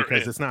bet games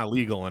because it's not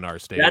legal in our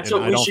state. That's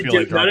what we should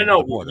do.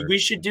 No. We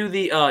should do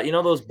the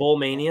those Bowl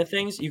Mania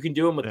things. You can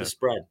do them with the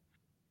spread.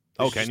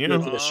 Can you?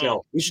 For the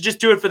show. We should just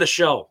do it for the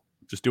show.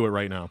 Just do it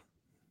right now.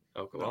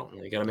 Oh well,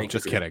 you gotta make.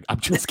 Just kidding. I'm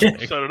just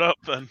kidding. Set it up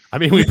then. I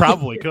mean, we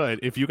probably could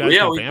if you guys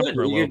can vamp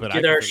for a little bit.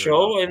 Get our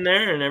show in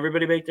there and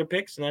everybody make their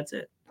picks, and that's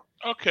it.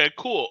 Okay,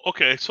 cool.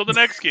 Okay, so the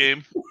next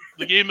game,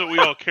 the game that we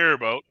all care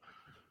about,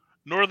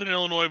 Northern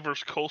Illinois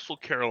versus Coastal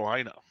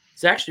Carolina.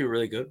 It's actually a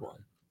really good one.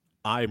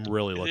 I'm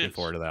really looking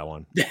forward to that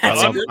one. I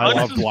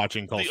loved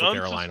watching Coastal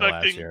Carolina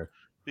last year.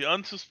 The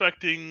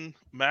unsuspecting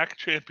MAC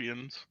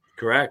champions,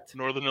 correct?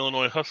 Northern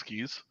Illinois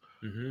Huskies.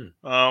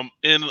 Mm-hmm.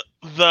 In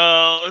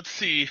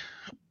the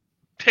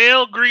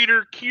Tail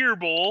Greeter Kier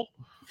Bowl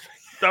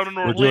down in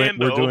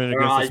Orlando. We're doing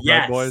against the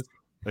spread, boys.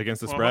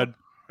 Against the spread.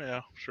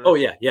 Yeah, sure. Oh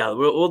yeah.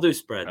 We'll do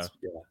spreads.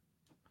 Yeah.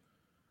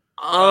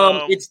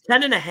 It's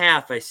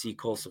 10.5. I see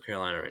Coastal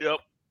Carolina right Yep.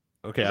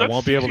 now. Okay, I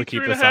won't be able to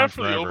keep this on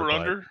for the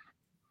over/under.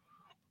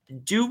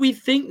 Do we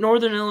think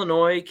Northern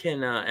Illinois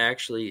can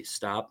actually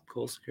stop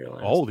Coastal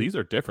Carolina? Oh, these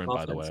are different,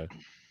 by the way.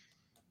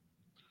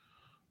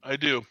 I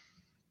do.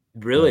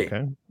 Really?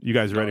 Okay. You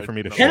guys ready for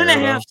me to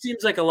 10.5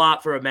 seems like a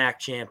lot for a MAC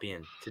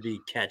champion to be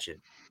catching.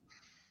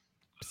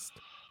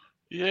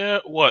 Yeah,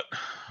 what?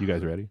 You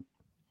guys ready?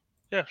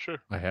 Yeah, sure.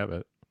 I have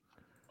it.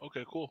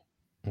 Okay, cool.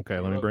 Okay,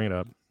 let me bring it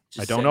up.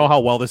 I don't know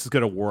how well this is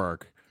going to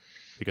work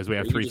because we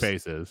have three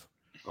faces.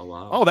 Oh,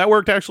 wow. Oh, that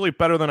worked actually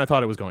better than I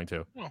thought it was going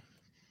to. Oh.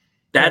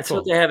 That's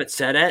what they have it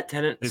set at,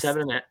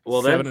 7.5.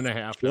 Well,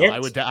 7.5.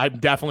 No, I'm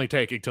definitely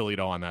taking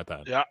Toledo on that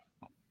then. Yeah.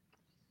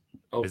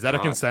 Oh, is that a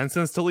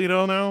consensus,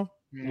 Toledo, now?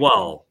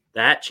 Well,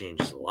 that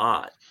changes a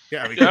lot.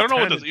 Yeah, I don't know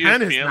what this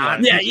ESPN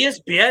is. Yeah,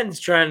 ESPN's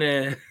trying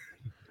to...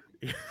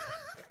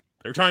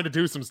 They're trying to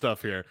do some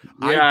stuff here.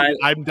 Yeah,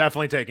 I'm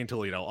definitely taking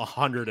Toledo,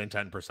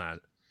 110%.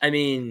 I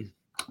mean,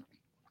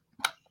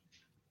 at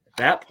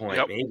that point,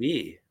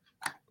 maybe.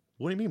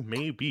 What do you mean,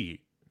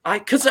 maybe?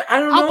 Because I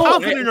don't know. How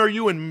confident are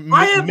you in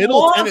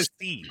Middle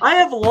Tennessee? I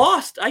have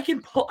lost.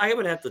 I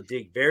would have to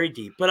dig very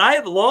deep, but I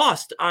have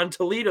lost on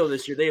Toledo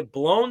this year. They have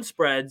blown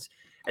spreads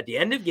at the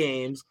end of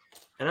games,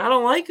 and I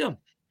don't like them.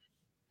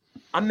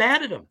 I'm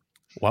mad at them.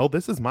 Well,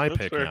 this is my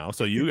pick now,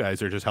 so you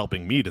guys are just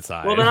helping me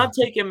decide. Well, then I'm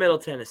taking Middle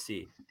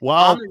Tennessee.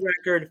 Well, on the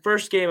record,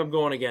 first game I'm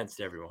going against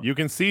everyone. You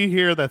can see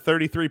here that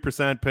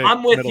 33% pick.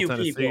 I'm with Middle you,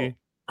 Tennessee. people.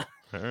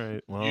 All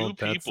right. Well,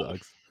 that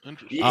sucks.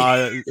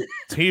 Interesting.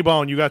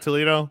 T-Bone, you got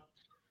Toledo?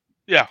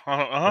 Yeah.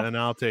 And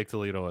I'll take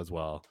Toledo as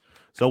well.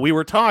 So we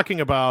were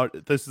talking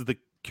about, this is the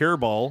Cure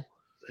Bowl.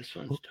 This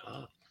one's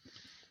tough.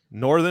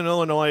 Northern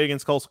Illinois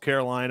against Coastal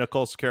Carolina.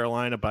 Coastal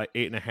Carolina by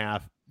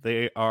 8.5.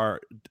 They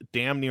are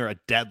damn near a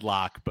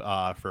deadlock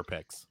for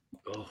picks.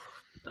 Oh.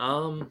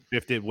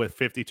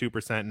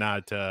 52%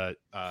 nod to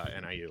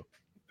NIU.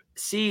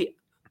 See,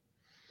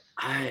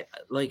 I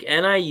like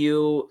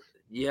NIU.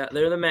 Yeah,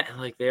 they're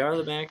they are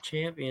the MAC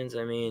champions.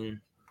 I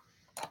mean,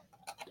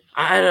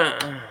 I don't.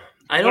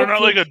 They're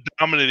not like a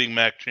dominating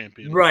MAC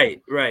champion.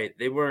 Right.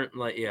 They weren't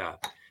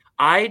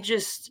I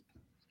just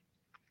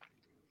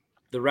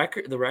the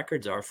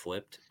records are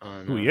flipped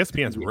on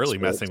ESPN's really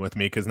messing with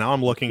me because now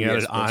I'm looking at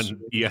it on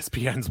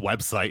ESPN's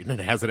website and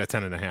it has it at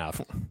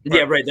 10.5.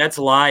 Yeah, right. That's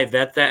live.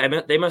 I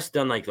mean, they must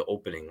have done the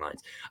opening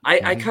lines.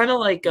 I kind of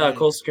like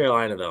Coastal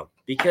Carolina though,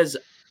 because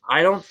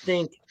I don't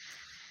think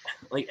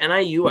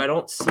NIU. I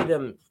don't see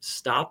them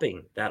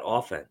stopping that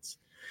offense.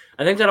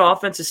 I think that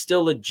offense is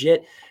still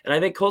legit, and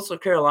I think Coastal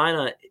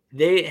Carolina.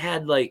 They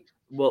had they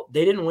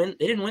didn't win.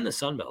 They didn't win the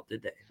Sun Belt,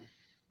 did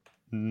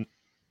they?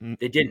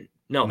 They didn't.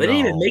 No, they didn't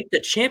even make the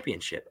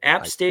championship.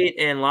 App State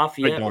and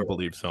Lafayette. I don't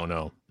believe so,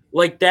 no.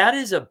 That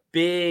is a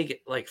big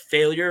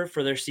failure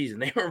for their season.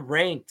 They were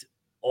ranked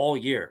all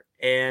year,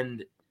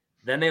 and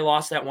then they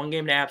lost that one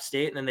game to App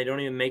State, and then they don't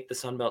even make the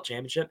Sun Belt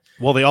championship.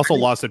 Well, they also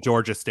lost to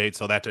Georgia State,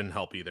 so that didn't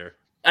help either.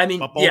 I mean,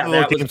 but both of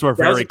those games were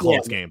very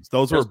close games.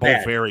 Those were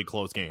both very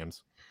close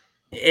games.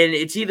 And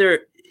it's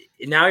either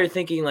now you're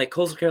thinking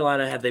Coastal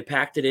Carolina, have they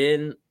packed it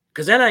in?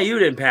 Because NIU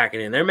didn't pack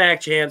it in. They're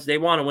MAC champs. They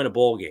want to win a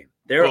bowl game.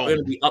 They're going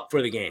to be up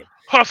for the game.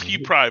 Husky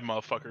pride,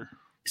 motherfucker.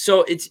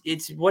 So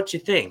it's what you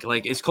think.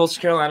 Is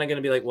Coastal Carolina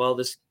going to be well,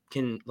 this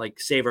can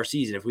save our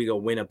season if we go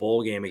win a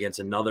bowl game against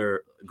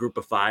another Group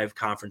of 5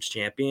 conference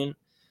champion?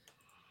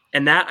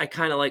 And that I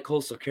kind of like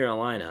Coastal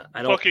Carolina.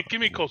 Give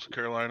me Coastal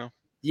Carolina.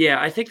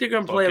 Yeah, I think they're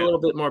going to play a little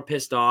bit more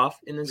pissed off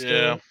in this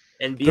game.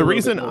 And be the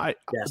reason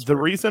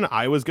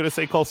I was going to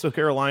say Coastal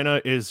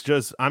Carolina is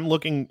just I'm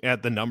looking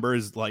at the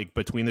numbers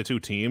between the two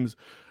teams.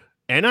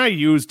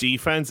 NIU's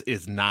defense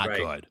is not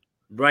good.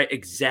 Right,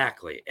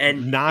 exactly.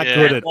 And not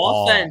good at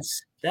all.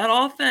 That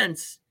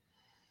offense,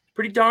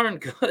 pretty darn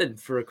good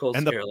for Coastal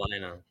And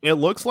Carolina. It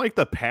looks like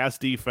the pass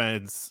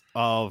defense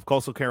of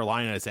Coastal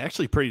Carolina is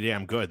actually pretty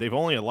damn good. They've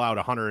only allowed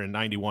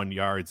 191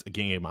 yards a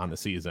game on the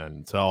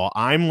season. So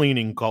I'm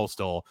leaning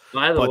Coastal.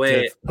 By the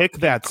way, to pick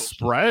that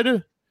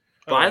spread.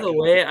 By the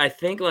way, I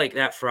think like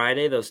that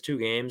Friday, those 2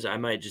 games, I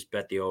might just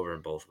bet the over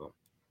in both of them.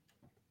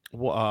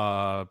 Well,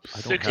 I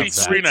don't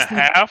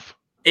 63.5.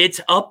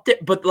 It's up there,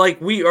 but like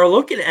we are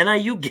looking,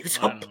 NIU gives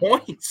up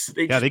points.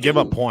 They give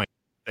up points.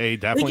 They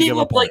definitely give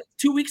up like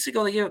 2 weeks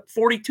ago. They gave up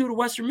 42 to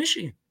Western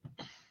Michigan.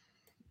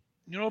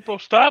 You know what, bro?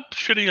 Stop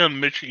shitting on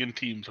Michigan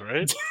teams, all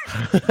right?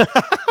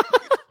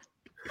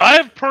 I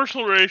have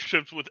personal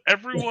relationships with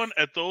everyone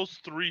at those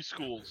 3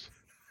 schools.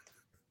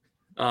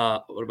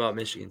 What about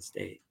Michigan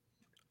State?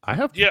 I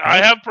have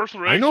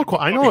personal relationships.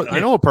 I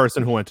know a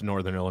person who went to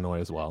Northern Illinois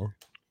as well.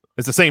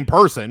 It's the same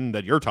person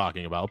that you're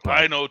talking about. But...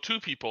 I know 2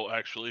 people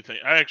actually.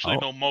 I actually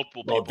know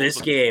multiple people. Well, this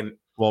game.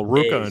 Well,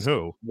 Ruka and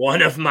who?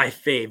 One of my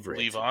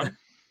favorites. Levon.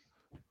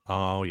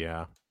 Oh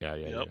yeah.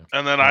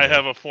 And then I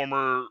have a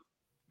former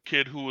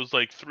kid who was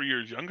like 3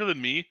 years younger than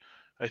me.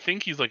 I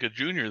think he's like a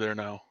junior there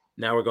now.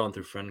 Now we're going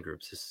through friend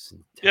groups. This is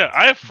intense. Yeah,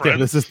 I have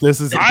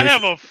friends. I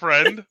have a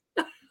friend.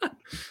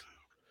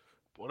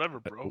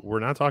 Whatever, bro. We're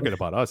not talking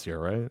about us here,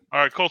 right?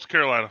 All right, Coastal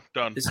Carolina,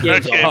 done. This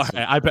game's awesome.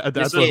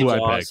 That's who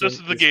I picked. This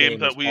is the game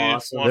that we.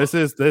 Awesome. This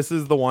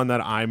is the one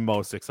that I'm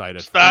most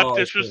excited. Stop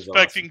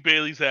disrespecting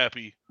Bailey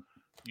Zappi.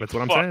 That's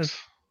what I'm saying.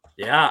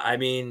 Yeah, I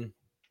mean,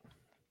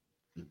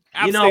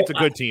 App State's a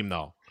good team,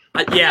 though.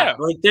 Yeah,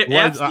 like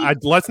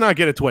let's not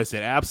get it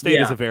twisted. App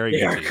State is a very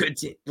good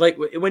team. Like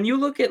when you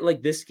look at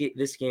like this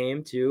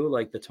game too,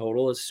 like the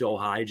total is so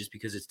high just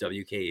because it's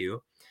WKU.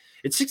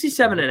 It's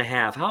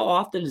 67.5. How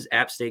often does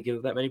App State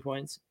give that many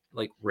points?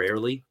 Like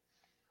rarely.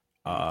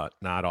 Not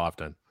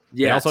often.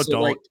 Yeah. They also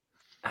don't,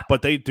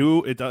 but they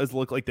do. It does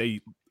look like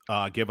they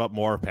give up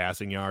more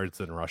passing yards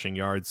than rushing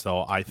yards.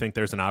 So I think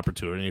there's an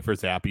opportunity for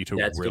Zappy to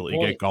really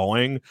get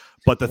going.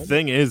 But the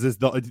thing is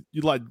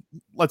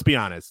let's be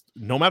honest.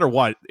 No matter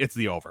what, it's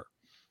the over.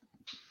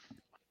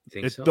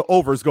 The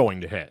over is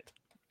going to hit.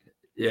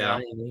 Yeah.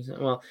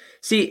 Well,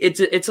 see,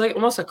 it's like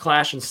almost a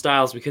clash in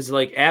styles because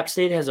like App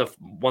State has a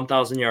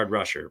 1,000-yard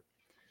rusher,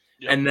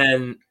 and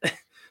then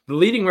the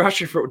leading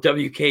rusher for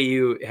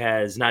WKU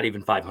has not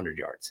even 500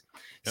 yards.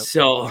 Yep.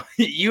 So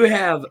you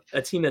have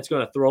a team that's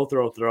going to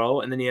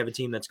throw, and then you have a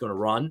team that's going to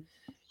run,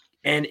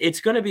 and it's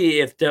going to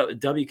be if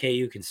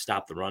WKU can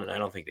stop the run, and I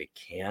don't think they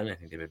can. I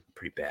think they've been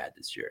pretty bad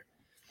this year.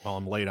 Well,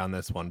 I'm late on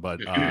this one,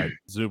 but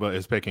Zuba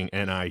is picking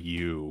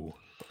NIU.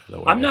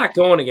 I'm not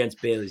going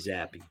against Bailey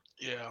Zappi.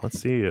 Yeah. Let's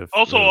see if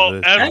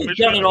also I've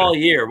done it all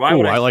year. Why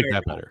would I like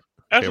that better?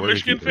 As a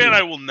Michigan fan,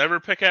 I will never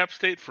pick App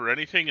State for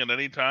anything at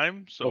any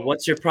time. So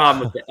what's your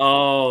problem with it?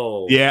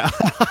 Oh, yeah.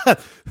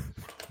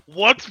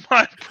 What's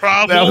my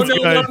problem?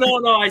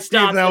 No. I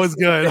stopped. That was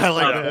good. I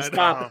like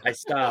that. I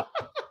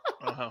stopped.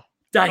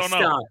 I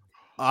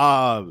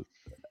stopped.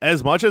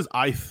 As much as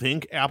I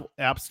think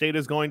App State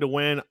is going to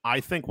win, I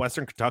think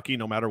Western Kentucky,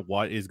 no matter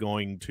what, is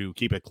going to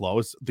keep it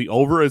close. The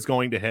over is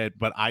going to hit,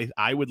 but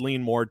I would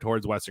lean more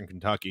towards Western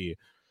Kentucky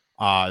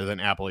than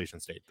Appalachian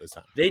State this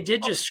time. They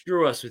did just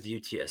screw us with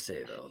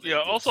UTSA, though. Yeah,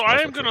 also, I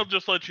am going to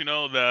just let you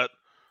know that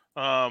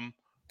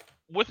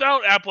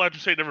without Appalachian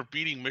State ever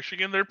beating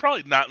Michigan, they're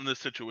probably not in this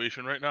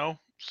situation right now.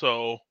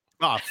 So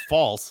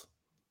false.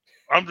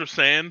 I'm just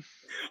saying.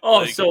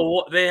 Oh,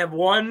 so they have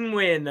one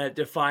win that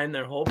defined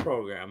their whole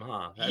program,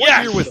 huh?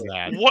 What year was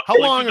that? How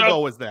long ago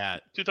was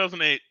that?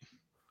 2008.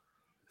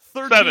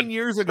 13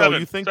 years ago.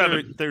 You think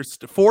there's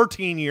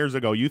 14 years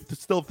ago. You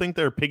still think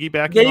they're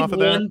piggybacking off of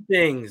that? They've won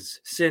things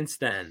since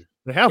then.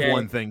 They have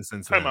won things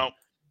since then. Time out.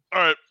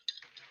 All right.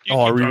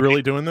 Are we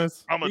really doing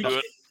this? I'm going to do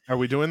it. Are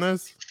we doing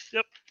this?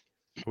 Yep.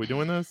 Are we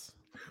doing this?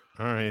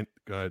 All right.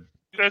 Good.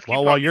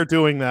 While you're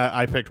doing that,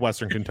 I picked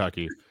Western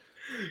Kentucky.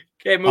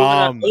 Okay, moving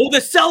on. Oh, the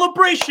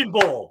Celebration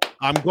Bowl.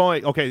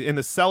 In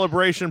the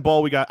Celebration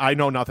Bowl, I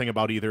know nothing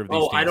about either of these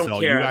teams. I don't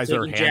care. You guys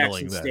are handling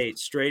Jackson this. State,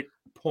 straight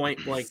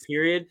point blank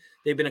period.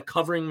 They've been a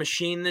covering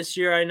machine this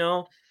year, I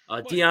know.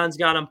 Dion's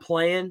got them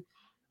playing.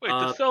 Wait,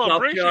 the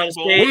Celebration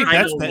Bowl? Wait,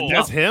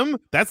 that's him?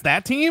 That's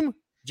that team?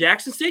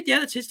 Jackson State?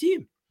 Yeah, that's his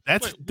team.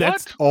 That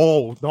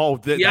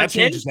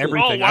changes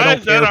everything. I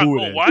don't care who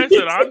it is. Why is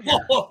it on here?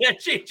 That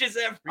changes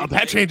everything.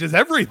 That changes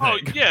everything. Oh,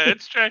 yeah,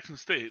 it's Jackson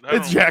State.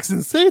 It's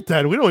Jackson State,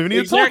 then. We don't even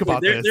need to talk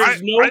about this.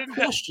 There's no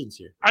questions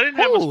here. I didn't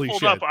have this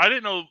pulled up. I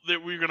didn't know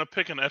that we were going to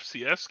pick an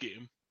FCS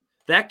game.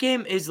 That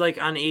game is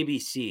like on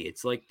ABC.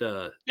 It's like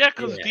the... Yeah,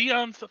 because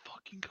Dion's the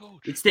fucking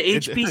coach. It's the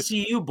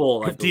HBCU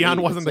Bowl. If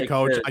Dion wasn't the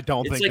coach, I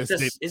don't think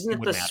this isn't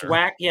it the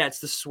SWAC? Yeah, it's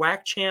the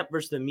SWAC champ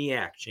versus the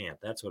MEAC champ.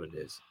 That's what it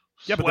is.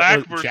 Yeah,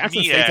 but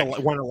Jackson State's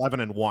won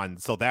 11-1,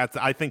 so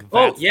I think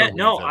that's I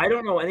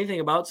don't know anything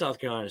about South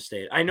Carolina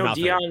State. I know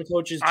Dion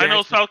coaches. I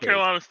know South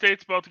Carolina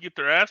State's about to get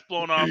their ass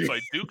blown off by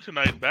Duke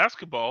tonight in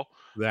basketball.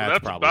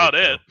 That's about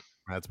it.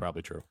 That's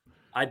probably true.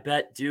 I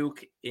bet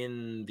Duke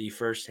in the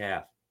first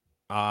half.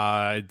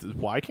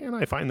 Why can't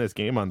I find this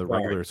game on the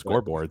regular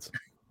scoreboards?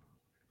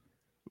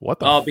 What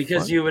the? Oh,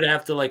 because fuck? you would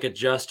have to like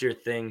adjust your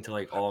thing to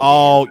like all.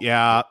 Oh the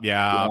yeah.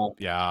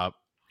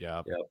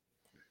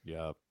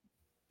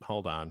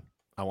 Hold on.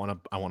 I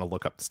want to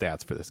look up the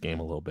stats for this game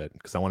a little bit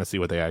because I want to see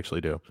what they actually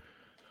do.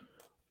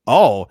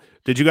 Oh,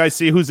 did you guys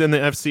see who's in the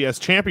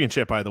FCS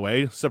championship? By the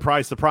way,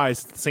 surprise,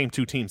 surprise, it's the same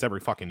two teams every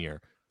fucking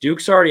year.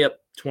 Duke's already up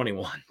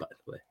 21, by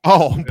the way.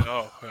 Oh,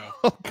 Yeah.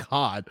 oh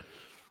God.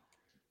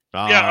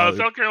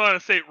 South Carolina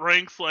State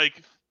ranks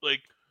like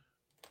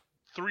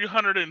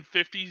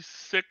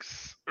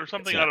 356 or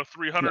something out of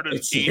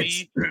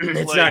 380.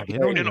 It's like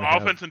not in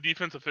offense and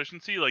defense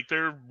efficiency, like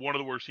they're one of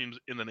the worst teams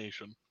in the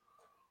nation.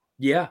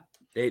 Yeah,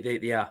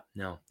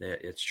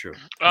 it's true.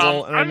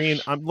 Well, I mean,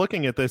 I'm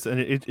looking at this,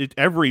 and it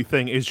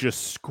everything is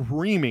just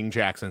screaming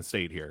Jackson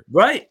State here.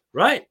 Right.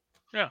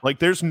 Yeah, like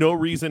there's no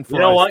reason for.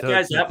 You know us what, to,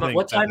 guys? to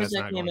What time is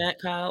that game at,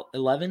 Kyle?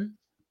 11.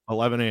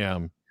 11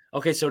 a.m.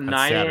 Okay, so 9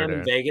 a.m.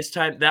 Saturday. Vegas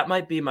time. That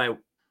might be my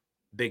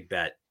big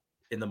bet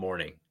in the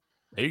morning.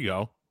 There you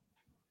go.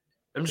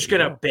 I'm just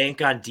gonna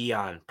bank on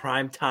Dion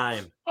prime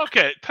time.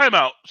 Okay,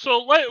 timeout.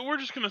 So we're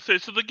just gonna say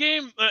the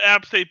game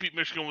App State beat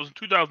Michigan was in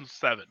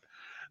 2007.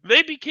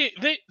 They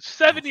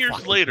 7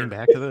 years later.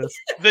 Back to this.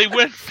 They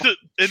went to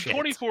in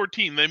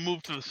 2014. They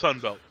moved to the Sun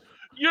Belt.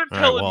 You're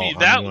telling me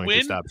that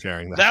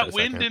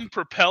win didn't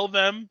propel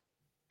them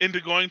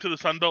into going to the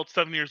Sun Belt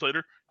 7 years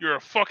later? You're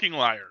a fucking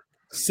liar.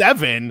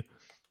 7.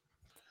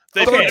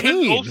 They came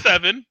in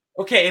 07.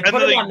 Okay, and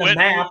put it on the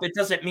map. It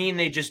doesn't mean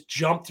they just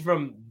jumped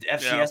from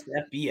FCS to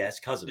FBS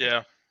because of it.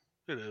 Yeah,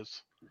 it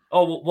is.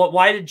 Oh, well,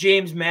 why did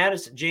James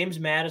Madison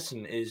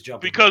is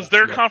jumping? Because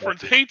their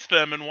conference hates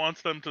them and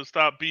wants them to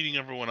stop beating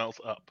everyone else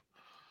up.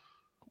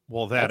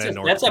 Well, that's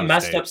a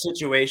messed up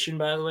situation,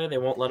 by the way. They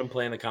won't let them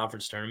play in the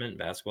conference tournament in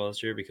basketball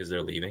this year because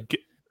they're leaving.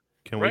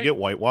 Can we get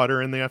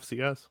Whitewater in the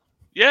FCS?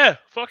 Yeah,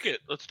 fuck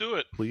it. Let's do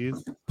it.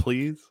 Please.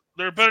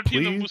 They're a better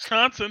team than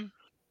Wisconsin.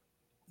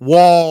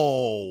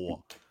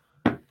 Whoa.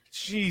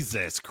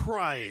 Jesus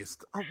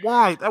Christ!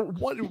 Why?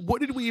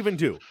 What did we even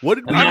do? What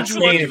did we I'm do?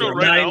 gonna let you know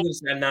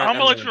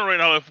right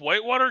now. If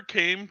Whitewater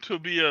came to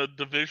be a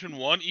Division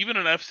I, even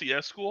an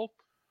FCS school,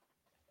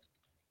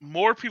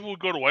 more people would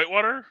go to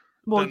Whitewater.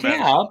 Well,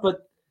 yeah,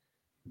 but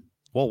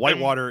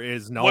Whitewater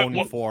is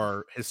known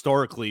for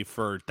historically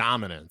for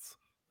dominance.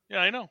 Yeah,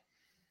 I know.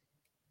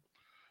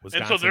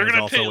 Wisconsin and so they're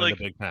going to take the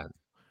Big Ten.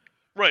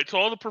 Right, so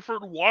all the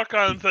preferred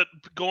walk-ons that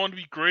go on to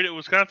be great at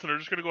Wisconsin are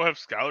just going to go have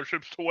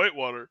scholarships to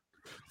Whitewater.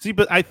 See,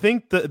 but I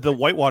think the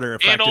Whitewater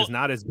effect is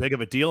not as big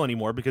of a deal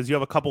anymore because you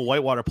have a couple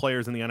Whitewater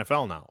players in the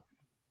NFL now.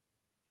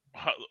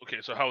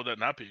 So how would that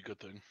not be a good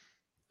thing?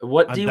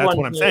 What D1 that's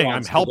what I'm saying.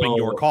 I'm helping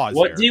your cause.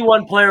 What here.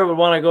 D1 player would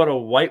want to go to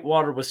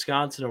Whitewater,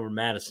 Wisconsin over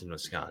Madison,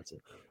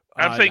 Wisconsin?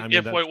 I'm saying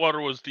if Whitewater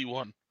was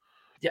D1.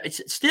 Yeah,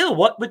 it's still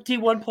what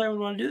D1 player would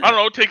want to do that? I don't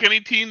know. Take any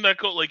team that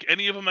go, like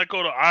any of them that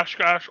go to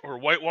Oshkosh or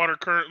Whitewater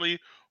currently,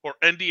 or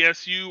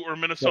NDSU or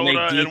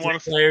Minnesota, and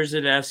want players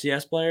and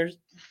FCS players.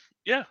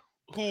 Yeah,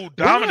 who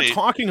dominate. We're not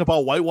talking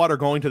about Whitewater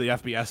going to the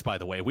FBS, by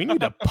the way. We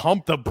need to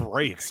pump the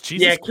brakes.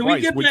 Jesus can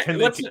Christ. we get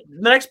the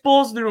next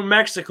bowl's the New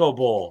Mexico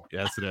Bowl?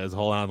 Yes, it is.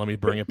 Hold on. Let me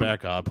bring it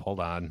back up.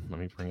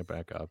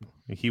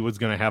 He was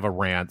going to have a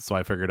rant, so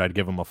I figured I'd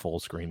give him a full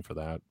screen for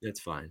that. It's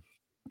fine.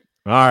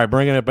 All right,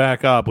 bringing it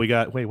back up. We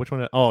got which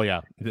one? Oh yeah,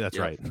 that's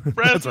right.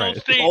 That's right.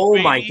 State, oh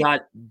my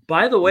God!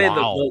 By the way,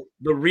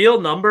 the real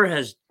number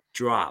has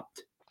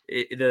dropped.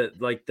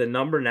 The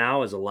number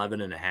now is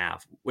 11.5,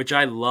 which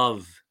I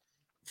love.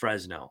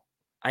 Fresno,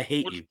 I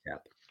hate UTEP.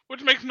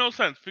 Which makes no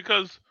sense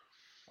because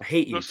I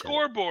hate the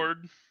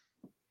scoreboard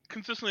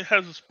consistently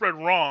has the spread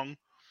wrong.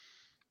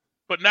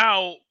 But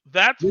now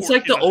that's it's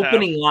like the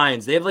opening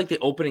lines. They have like the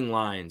opening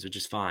lines, which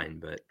is fine.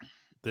 But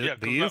these are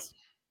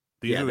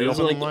the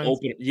opening lines.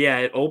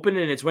 It opened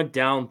and it went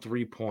down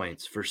 3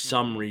 points for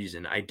some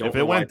reason. I don't. If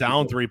it went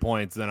down 3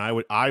 points, then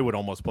I would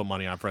almost put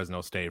money on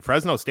Fresno State.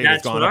 Fresno State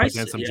has gone up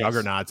against some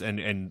juggernauts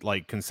and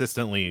like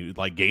consistently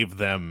like gave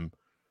them.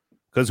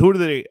 Because who do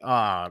they?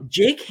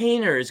 Jake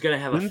Hayner is going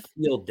to have a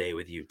field day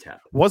with UTEP.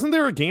 Wasn't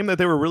there a game that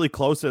they were really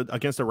close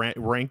against a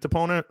ranked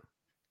opponent?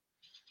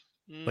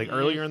 Like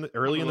earlier in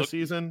the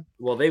season.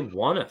 Well, they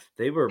won.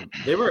 They were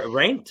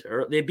ranked.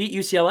 They beat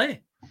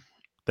UCLA.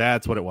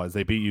 That's what it was.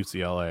 They beat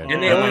UCLA,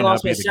 and they only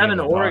lost by 7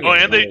 to Oregon. Oh,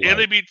 and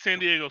they beat San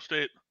Diego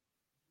State.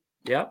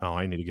 Yeah. Oh,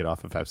 I need to get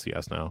off of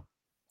FCS now.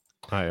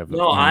 I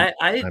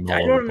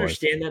don't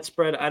understand that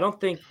spread. I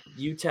don't think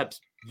UTEP's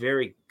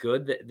very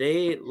good.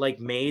 They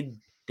made.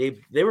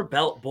 They were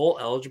bowl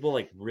eligible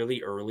like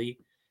really early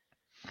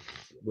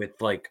with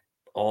like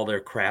all their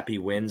crappy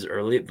wins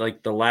early.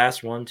 Like the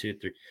last 1, 2,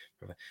 3,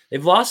 4, 5.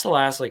 They've lost the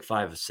last like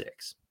 5 or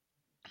 6.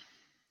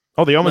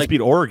 Oh, they almost beat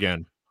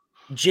Oregon.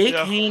 Jake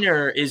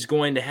Hayner is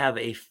going to have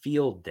a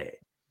field day.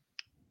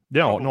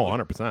 Yeah, no,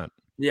 100%.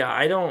 Yeah,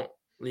 I don't.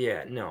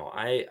 Yeah, no,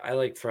 I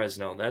like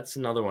Fresno. That's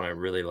another one I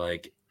really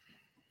like.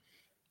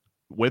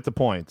 With the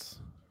points.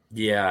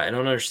 Yeah, I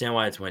don't understand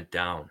why it's went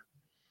down.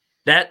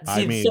 Stuff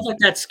like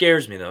that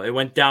scares me though. It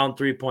went down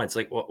 3 points.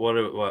 Like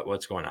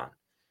what's going on?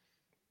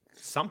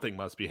 Something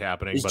must be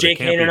happening. Is Jake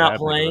Hayner not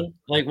playing?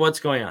 Like what's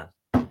going on?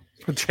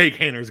 Jake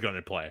Hayner's going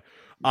to play.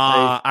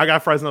 I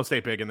got Fresno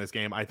State big in this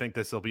game. I think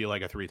this will be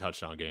like a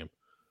 3-touchdown game.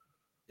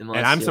 And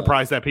I'm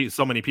surprised that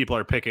so many people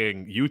are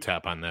picking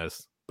UTEP on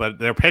this, but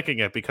they're picking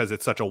it because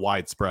it's such a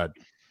wide spread.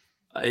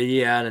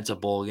 Yeah, and it's a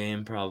bowl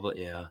game,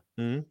 probably. Yeah.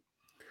 Mm-hmm.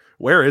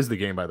 Where is the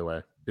game, by the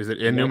way? Is it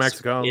in New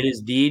Mexico? It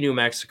is the New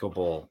Mexico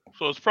Bowl.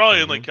 So it's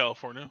probably in like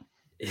California.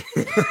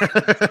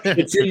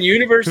 It's in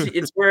university.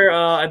 It's where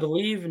I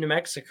believe New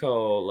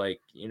Mexico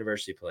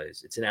university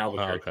plays. It's in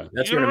Albuquerque. Okay.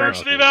 That's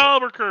University of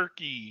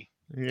Albuquerque.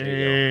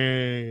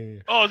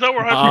 Yay. Oh, is that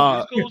where High School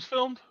Musical was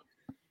filmed?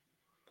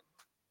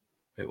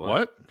 Wait,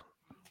 what?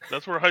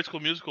 That's where High School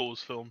Musical was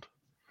filmed.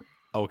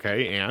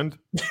 Okay, and?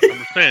 I'm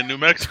just saying, New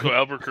Mexico,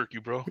 Albuquerque,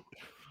 bro.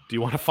 Do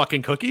you want a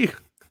fucking cookie?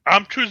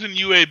 I'm choosing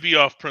UAB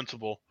off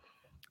principle.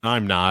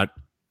 I'm not.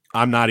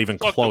 I'm not even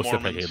Fuck close to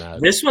picking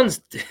that. This one's...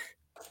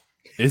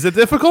 Is it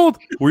difficult?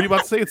 Were you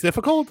about to say it's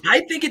difficult?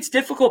 I think it's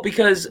difficult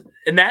because...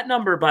 And that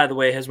number, by the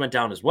way, has went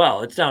down as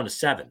well. It's down to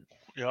 7.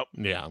 Yep.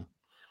 Yeah.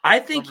 I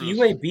think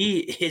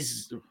UAB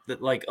is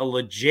like a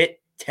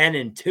legit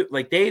 10-2.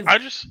 Like they've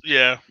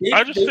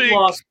think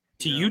lost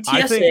to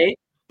UTSA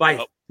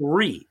by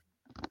 3.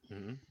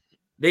 Mm-hmm.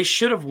 They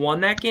should have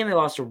won that game. They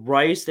lost to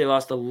Rice, they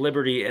lost to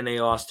Liberty, and they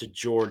lost to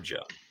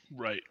Georgia.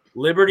 Right.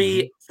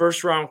 Liberty,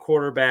 first round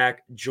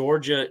quarterback.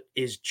 Georgia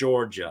is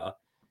Georgia.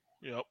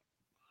 Yep.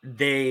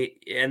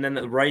 And then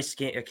the Rice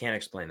game. I can't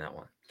explain that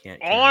one.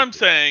 All I'm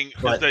saying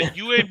is that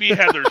UAB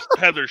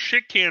had their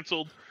shit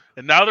canceled.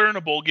 And now they're in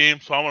a bowl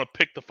game, so I want to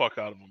pick the fuck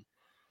out of them.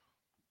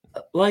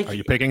 Are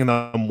you picking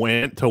them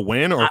to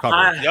win or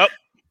cover? Yep,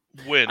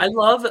 win. I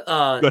love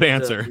good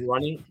answer.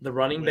 The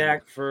running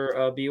back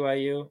for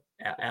BYU,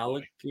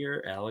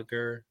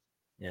 Gallagher.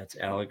 Yeah, it's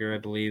Gallagher, I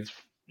believe.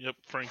 Yep,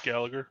 Frank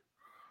Gallagher.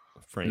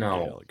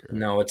 Gallagher.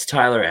 No, it's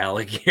Tyler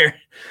Alligator.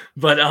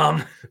 But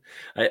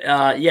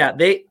I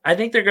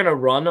think they're gonna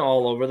run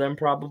all over them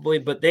probably,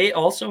 but they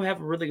also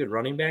have a really good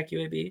running back,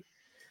 UAB.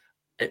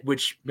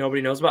 Which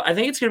nobody knows about. I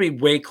think it's going to be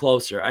way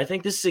closer. I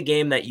think this is a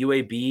game that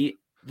UAB,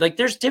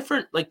 there's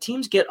different,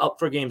 teams get up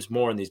for games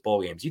more in these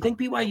bowl games. You think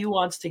BYU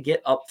wants to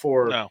get up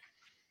for, no.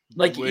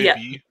 UAB. Yeah.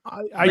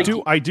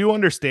 I do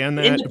understand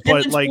that,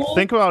 but Bowl,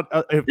 think about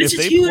if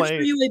they huge play.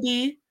 For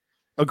UAB.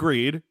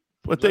 Agreed,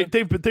 but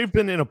they've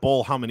been in a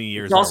bowl how many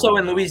years? It's also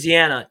in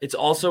Louisiana.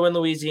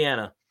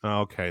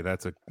 Okay,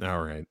 that's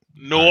all right.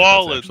 New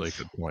Orleans. That's actually a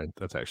good point.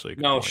 That's actually a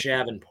good point. No,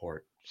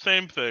 Shreveport.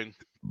 Same thing.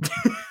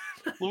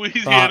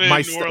 Louisiana.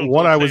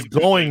 What I was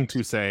going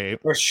to say,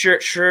 or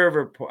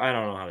Shreveport. I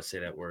don't know how to say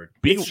that word.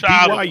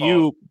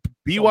 BYU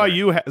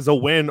has a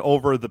win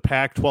over the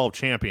Pac-12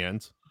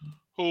 champions,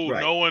 who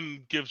no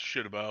one gives a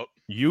shit about.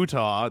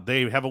 Utah.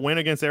 They have a win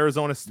against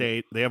Arizona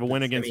State. They have a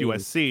win against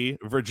USC,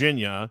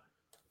 Virginia.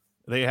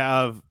 They've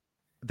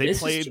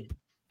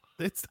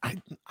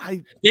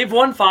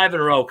won 5 in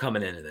a row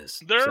coming into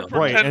this. They're a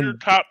pretender,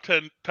 top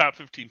 10, top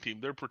 15 team.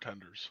 They're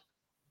pretenders.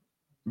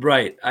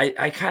 Right. They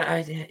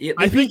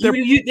beat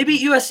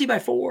USC by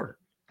 4.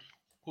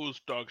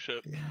 Who's dog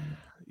shit?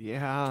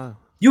 Yeah.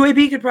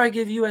 UAB could probably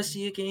give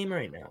USC a game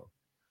right now.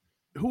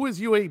 Who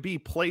has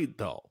UAB played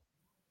though?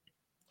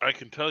 I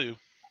can tell you.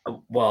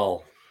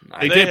 Well,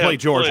 they did play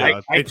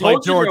Georgia. They played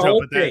Georgia,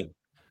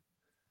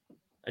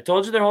 I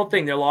told you their whole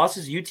thing. Their loss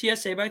is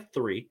UTSA by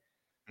 3.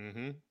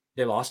 Mm-hmm.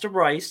 They lost to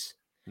Rice.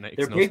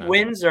 Their big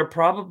wins are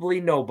probably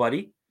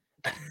nobody.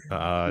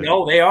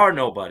 No, they are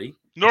nobody.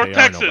 North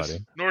Texas.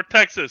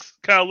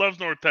 Kyle loves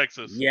North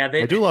Texas. Yeah,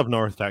 I do love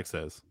North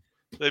Texas.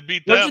 They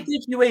beat them. Don't you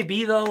think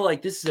UAB though?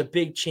 This is a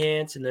big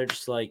chance, and they're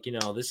just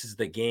this is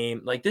the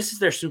game. This is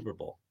their Super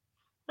Bowl.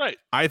 Right.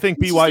 I think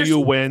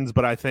BYU wins,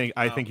 but I think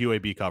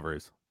UAB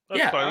covers.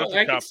 That's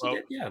fine. That's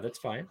that's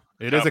fine.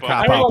 It is a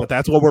cop out, but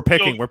that's what we're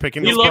picking. We're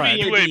picking the spread.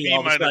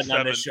 UAB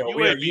minus 7.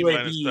 UAB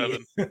minus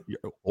 7.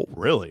 Oh,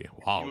 really?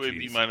 Wow.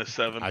 UAB minus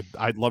 7.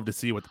 I'd love to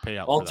see what the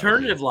payout.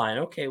 Alternative line.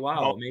 Okay.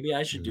 Wow. Maybe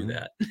I should do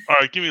that. All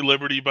right. Give me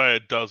Liberty by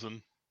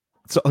 12.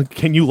 So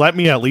can you let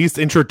me at least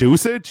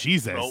introduce it?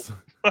 Jesus.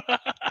 Nope.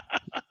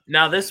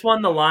 Now this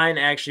one, the line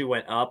actually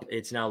went up.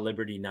 It's now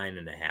Liberty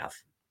 9.5.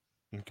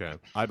 Okay,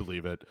 I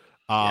believe it.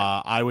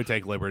 I would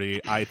take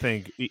Liberty. I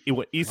think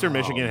Eastern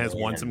Michigan has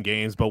won some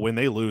games, but when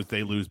they lose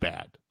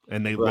bad,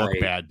 and they look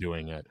bad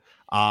doing it.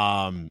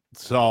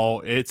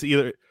 So it's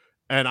either,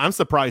 and I'm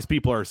surprised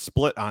people are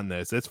split on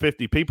this. It's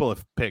 50 people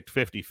have picked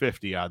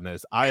 50-50 on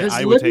this.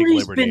 I would take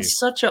Liberty. Been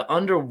such an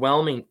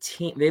underwhelming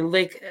team.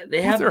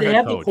 They have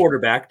the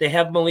quarterback. They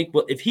have Malik.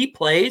 If he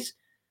plays,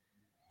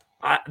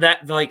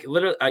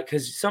 literally,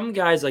 because some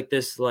guys like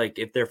this,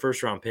 if they're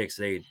first round picks,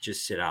 they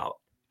just sit out.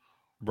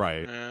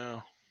 Right. Yeah.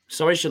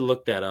 Somebody should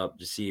look that up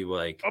to see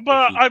But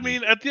I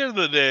mean, at the end of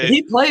the day, if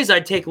he plays,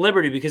 I'd take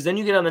Liberty because then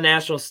you get on the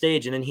national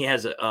stage and then he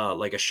has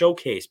a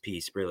showcase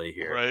piece really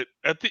here. Right.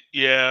 At the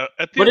end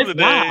of the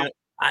day,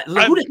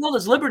 who the hell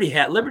does Liberty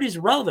have? Liberty's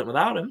irrelevant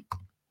without him.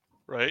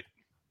 Right.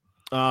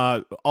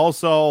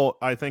 Also,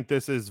 I think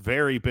this is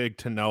very big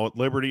to note.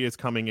 Liberty is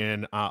coming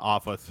in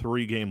off a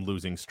 3-game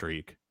losing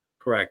streak.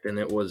 Correct, and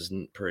it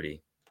wasn't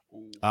pretty.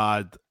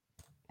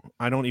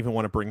 I don't even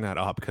want to bring that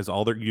up because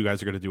all you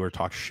guys are going to do are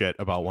talk shit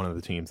about one of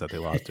the teams that they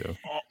lost to.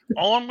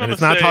 All I'm going to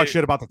it's say, not talk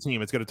shit about the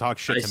team. It's going to talk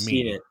shit to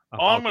me.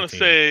 All I'm going to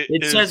say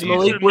is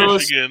Eastern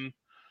Michigan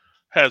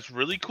has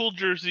really cool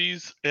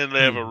jerseys, and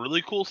they have a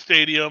really cool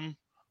stadium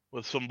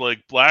with some like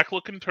black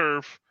looking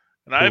turf.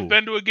 And I've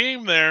been to a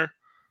game there,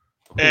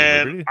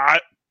 and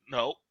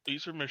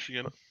Eastern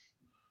Michigan.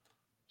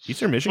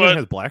 Eastern Michigan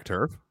has black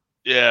turf.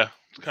 Yeah,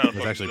 it's kind of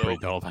actually pretty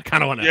dope. I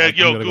kind of want to. Yeah,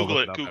 Google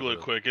it. Google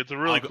it quick. It's a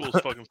really cool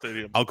fucking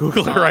stadium. I'll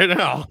Google it right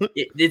now.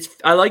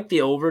 I like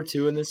the over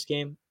too in this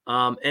game.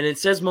 And it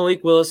says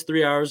Malik Willis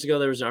 3 hours ago.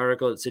 There was an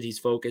article that said he's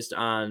focused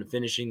on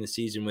finishing the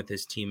season with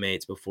his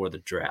teammates before the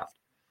draft.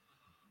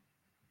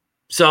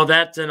 So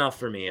that's enough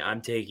for me.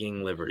 I'm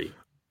taking Liberty.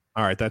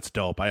 All right, that's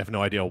dope. I have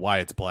no idea why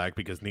it's black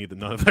because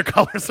none of their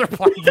colors are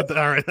black. But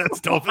all right, that's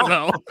dope as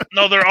hell.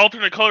 No, their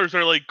alternate colors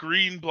are like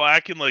green,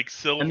 black, and like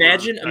silver.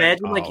 Imagine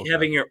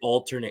having your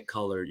alternate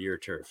color your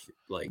turf.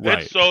 Like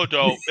it's so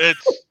dope. It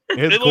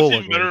looks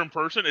even better in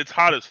person. It's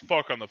hot as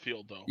fuck on the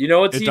field though. You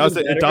know what's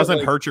it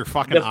doesn't hurt your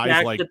fucking eyes. The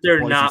fact like that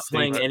they're not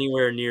playing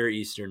anywhere near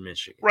Eastern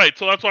Michigan. Right,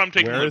 so that's why I'm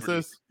taking. Where Liberty.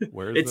 is this?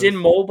 Where is it's this? in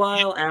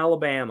Mobile,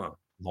 Alabama.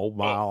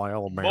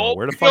 Alabama.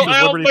 Where the fuck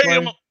does Liberty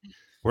play?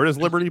 Where does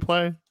Liberty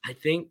play? I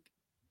think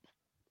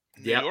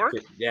New York.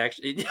 Yeah,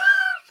 actually,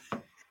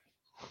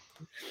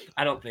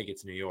 I don't think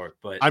it's New York,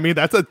 but I mean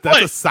that's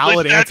a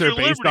solid answer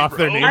based off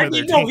their name. Of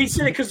their team. He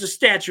said it because the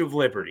Statue of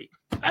Liberty.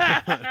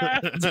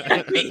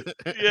 Exactly.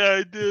 Yeah,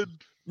 I did.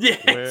 Yeah,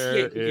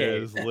 where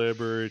is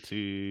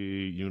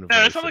Liberty University?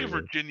 Yeah, it sounds like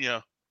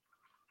Virginia.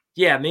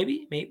 Yeah,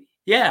 maybe.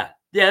 Yeah,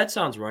 that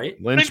sounds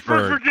right.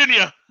 Lynchburg,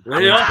 Virginia.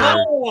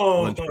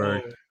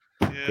 Lynchburg.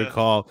 Yeah. Good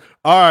call.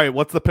 All right,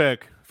 what's the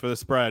pick for the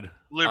spread?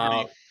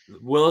 Liberty.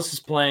 Willis is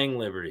playing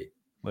Liberty.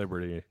 Their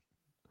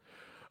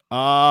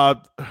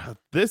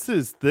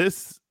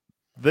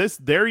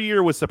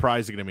year was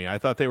surprising to me. I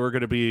thought they were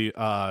going to be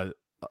on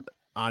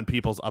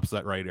people's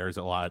upset radars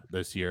a lot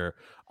this year.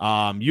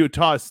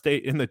 Utah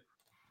State in the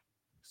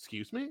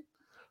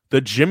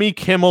Jimmy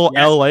Kimmel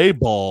LA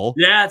Bowl.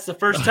 Yeah, it's the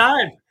first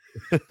time.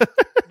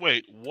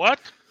 Wait, what?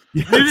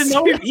 Yes. You didn't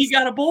know he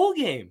got a bowl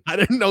game. I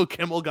didn't know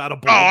Kimmel got a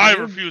bowl game. I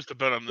refuse to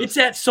bet on this. It's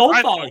at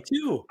SoFi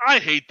too. I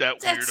hate that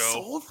weirdo.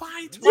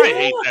 SoFi too? I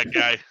hate that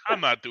guy.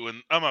 I'm not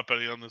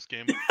betting on this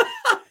game.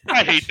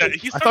 I hate that.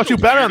 I thought you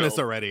bet on this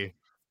already.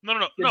 No.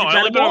 I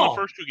only bet on the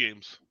first two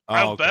games.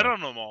 I'll bet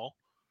on them all.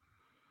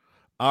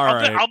 All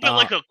right. I'll bet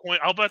like a coin.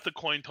 I'll bet the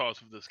coin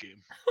toss of this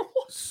game.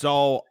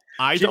 So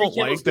I don't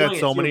like that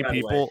so many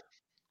people.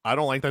 I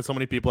don't like that so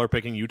many people are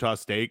picking Utah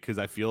State because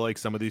I feel like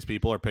some of these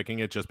people are picking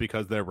it just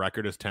because their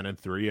record is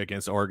 10-3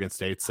 against Oregon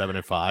State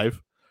 7-5.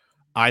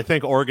 I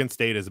think Oregon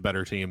State is a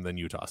better team than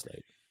Utah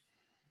State.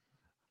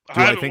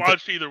 I haven't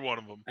watched either one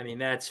of them. I mean,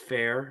 that's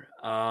fair.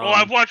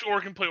 I've watched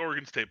Oregon play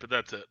Oregon State, but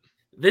that's it.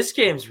 This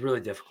game's really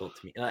difficult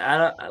to me.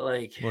 I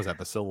like. What was that?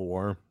 The Civil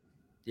War?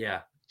 Yeah,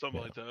 something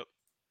like that.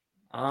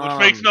 Which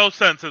makes no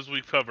sense as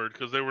we've covered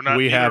because they were not.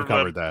 We have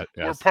covered that.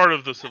 Yes. We're part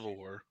of the Civil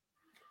War.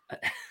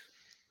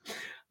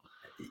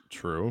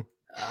 True.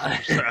 I'm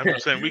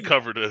just saying we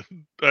covered it.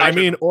 I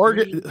mean,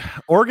 Oregon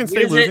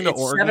State losing to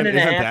Oregon isn't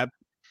that.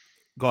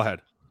 Go ahead.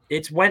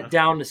 It's went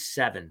down to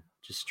 7,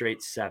 just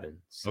straight 7.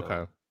 So.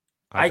 Okay.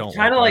 I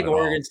kind of like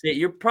Oregon State.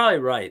 You're probably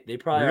right. They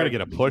probably you're gonna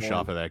get a push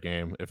off of that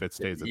game if it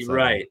stays at 7.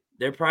 Right.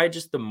 They're probably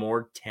just the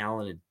more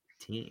talented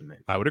team.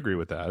 I would agree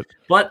with that.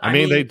 But I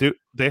mean,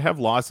 they have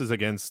losses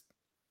against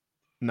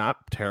not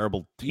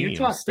terrible teams.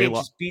 Utah State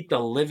just beat the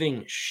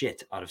living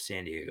shit out of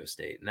San Diego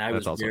State, and I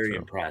was very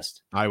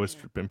impressed. I was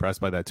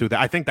impressed by that too.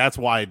 I think that's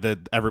why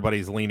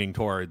everybody's leaning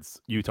towards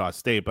Utah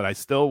State, but I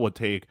still would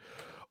take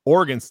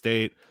Oregon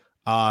State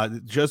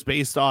just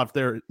based off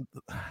their.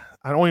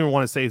 I don't even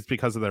want to say it's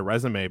because of their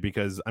resume,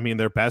 because I mean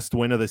their best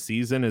win of the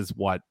season is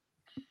what?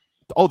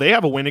 Oh, they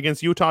have a win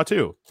against Utah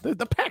too.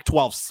 The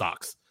Pac-12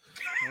 sucks.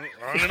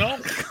 I don't know.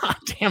 God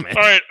damn it!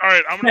 All right.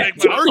 I'm gonna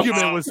make my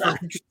argument was.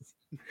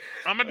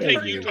 I'm going to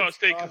take Utah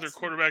State because their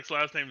quarterback's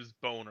last name is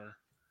Boner.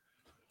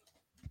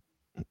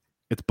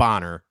 It's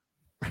Bonner.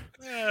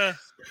 Yeah.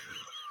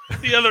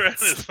 The other end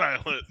is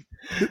silent.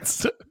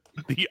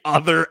 The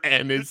other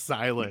end is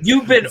silent.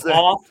 You've been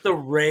off the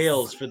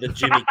rails for the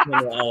Jimmy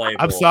Kimmel LA Bowl.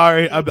 I'm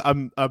sorry.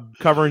 I'm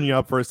covering you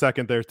up for a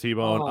second there,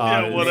 T-Bone.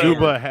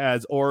 Zuba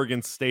has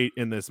Oregon State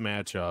in this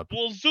matchup.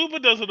 Well, Zuba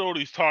doesn't know what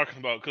he's talking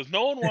about because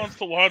no one wants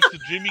to watch the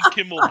Jimmy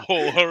Kimmel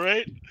Bowl, all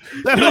right?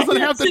 That doesn't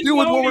have to do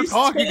with what we're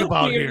talking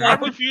about here. I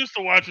refuse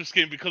to watch this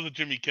game because of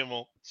Jimmy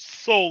Kimmel.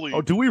 Solely.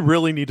 Oh, do we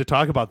really need to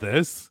talk about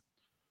this?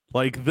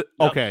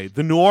 Okay,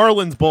 the New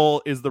Orleans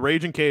Bowl is the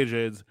Raging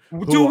Cajuns.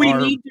 Do we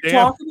need to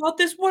talk about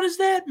this? What does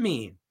that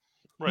mean?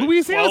 Right.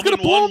 Louisiana's going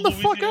to blow them the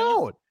fuck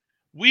out.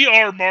 We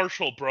are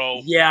Marshall,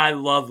 bro. Yeah, I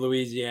love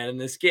Louisiana in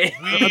this game.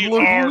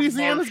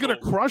 Louisiana's going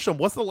to crush them.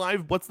 What's the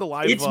live?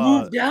 It's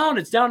moved down.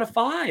 It's down to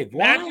 5.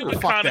 Wow.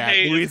 Fuck that,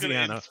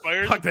 Louisiana.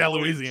 Fuck that,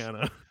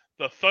 Louisiana.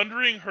 The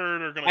Thundering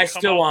Herd are going to I come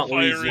still out want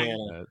firing.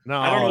 Louisiana. No,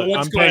 I don't know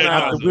what's going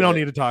on We with don't it.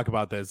 need to talk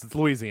about this. It's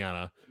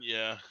Louisiana.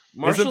 Yeah.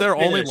 Isn't their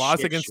been only a loss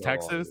shit against show all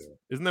Texas? year.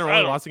 Isn't their I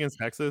only don't- loss against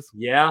Texas?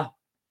 Yeah.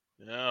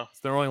 Yeah. It's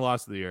their only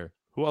loss of the year.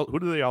 Who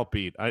do they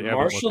outbeat? I haven't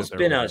looked Marshall's at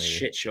their been a resume.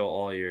 shit show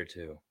all year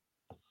too.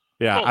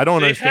 Yeah, Well, I don't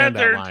they understand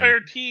had their that line. entire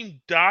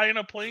team die in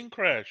a plane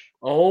crash.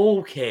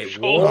 Okay.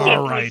 Show Whoa. some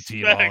All right,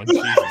 respect.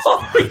 T-Bone.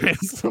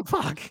 Jesus Christ.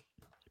 Fuck.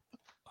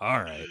 All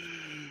right.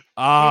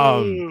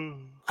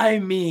 I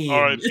mean,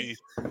 R.I.P.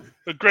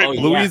 A great Oh,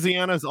 movie. yeah.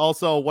 Louisiana's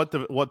also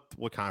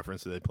what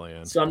conference do they play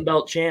in?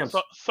 Sunbelt champs.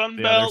 Sun Yeah,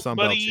 they're Belt, Sun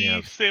Belt buddy.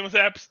 champs. Same as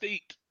App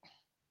State.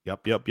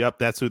 Yep.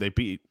 That's who they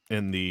beat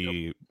in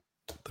the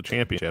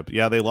championship.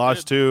 Yeah, they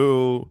lost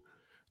to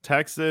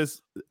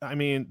Texas. I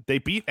mean, they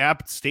beat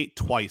App State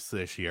twice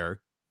this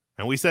year,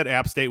 and we said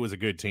App State was a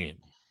good team.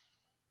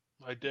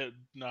 I did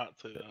not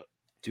say that.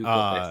 Duke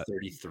up by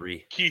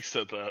 33. Keith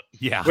said that.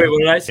 Yeah. Wait, what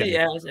did I say?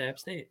 Yeah, it was App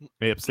State.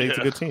 App State's a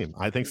Yeah. good team.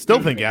 I still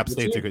think App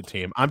State's a good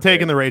team. I'm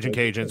taking the Raging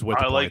Cajuns with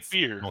the I like points.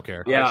 beer. Don't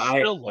care. Yeah, I I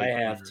still like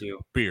have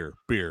beer.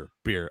 to.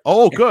 Beer.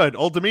 Oh, good.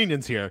 Old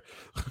Dominion's here.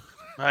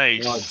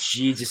 Nice. Oh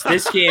Jesus!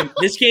 This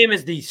game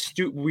is the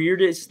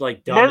weirdest,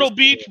 like Myrtle dumbest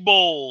Beach game.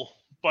 Bowl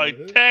by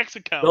tax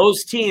account.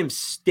 Those teams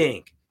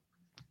stink.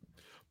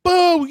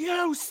 Boo!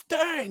 You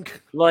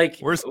stink. Like,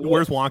 Where's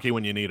Wonky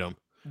when you need him?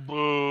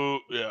 Boo.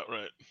 Yeah,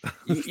 right.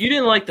 you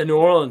didn't like the New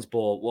Orleans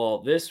Bowl?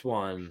 Well, this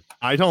one.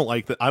 I don't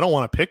like that. I don't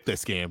want to pick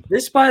this game.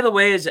 This, by the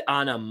way, is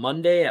on a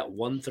Monday at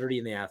 1:30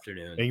 in the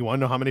afternoon. And you want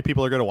to know how many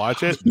people are going to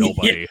watch it?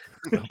 Nobody.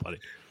 Nobody.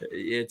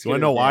 It's You want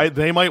to know why?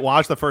 They might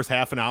watch the first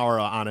half an hour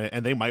on it,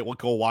 and they might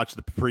go watch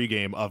the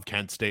pregame of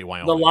Kent State,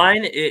 Wyoming. The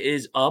line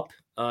is up.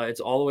 It's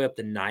all the way up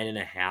to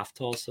 9.5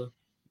 Tulsa.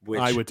 Which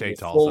I would take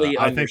Tulsa. fully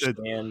I think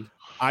understand.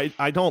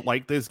 I don't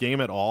like this game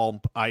at all.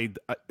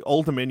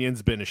 Old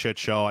Dominion's been a shit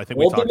show. I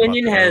think Old we talked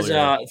Dominion about has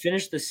that earlier.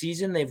 finished the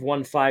season. They've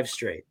won 5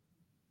 straight.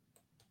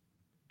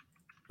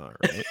 All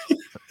right.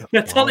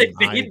 That's how they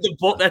made the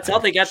bowl. That's how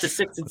they got to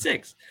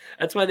 6-6.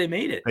 That's why they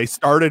made it. They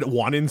started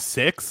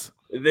 1-6.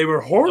 They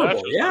were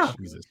horrible. Yeah,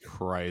 Jesus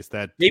Christ,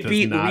 that they does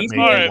beat not make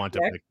Louisiana me want to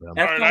pick them.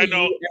 All right, I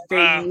know.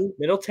 FAU,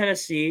 Middle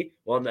Tennessee.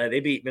 Well, no, they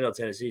beat Middle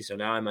Tennessee, so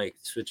now I might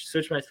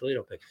switch my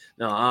Toledo pick.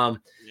 No,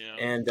 Yeah.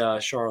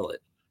 and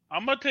Charlotte.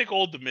 I'm gonna take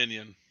Old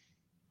Dominion.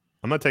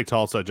 I'm gonna take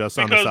Tulsa just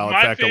on the Because solid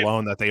my fact fav-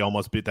 alone that they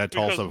almost beat that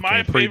Because Tulsa my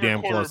game pretty favorite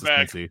damn close to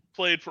quarterback Cincy.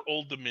 played for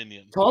Old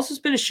Dominion. Tulsa's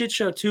been a shit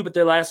show too, but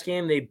their last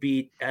game they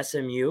beat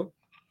SMU.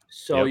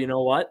 So Yep. you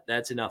know what?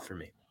 That's enough for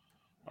me.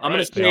 All I'm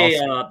right. gonna say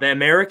the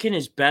American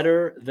is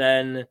better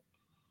than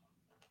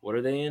what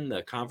are they in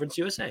the Conference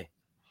USA?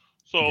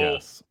 So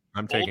Yes,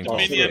 I'm Old taking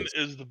Tulsa. Dominion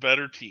is the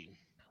better team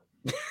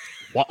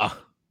Wow.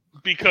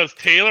 because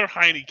Taylor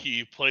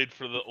Heineke played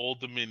for the Old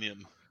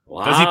Dominion.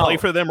 Wow. Does he play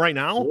for them right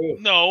now?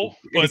 No,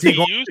 but Is he he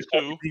going used to.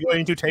 Is he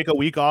going to take a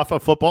week off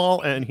of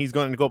football and he's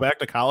going to go back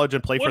to college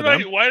and play for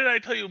them? Why did I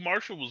tell you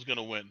Marshall was going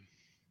to win?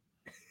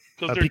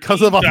 their Because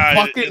team of a died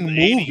fucking in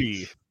the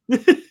movie.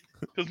 80s.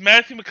 Because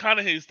Matthew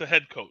McConaughey is the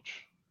head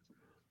coach.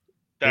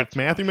 If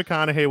Matthew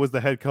McConaughey was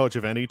the head coach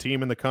of any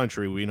team in the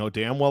country, we know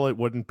damn well it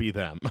wouldn't be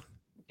them.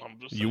 I'm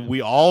just saying. We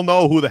all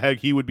know who the heck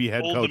he would be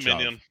head Old coach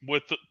Dominion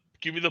of.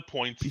 give me the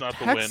points, not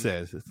Texas.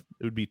 the win.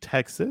 It would be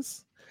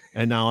Texas.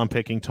 And now I'm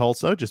picking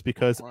Tulsa just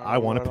because I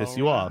want to piss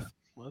you off.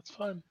 That's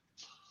fine.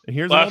 And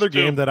here's Last another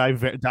two. game that I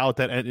doubt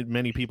that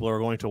many people are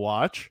going to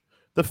watch.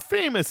 The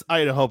famous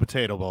Idaho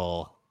Potato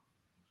Bowl.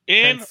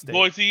 In Penn State.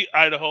 Boise,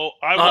 Idaho,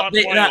 I want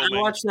I Wyoming,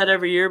 watch that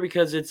every year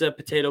because it's a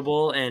potato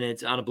bowl and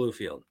it's on a blue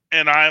field.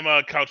 and I'm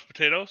a couch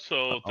potato.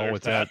 So there's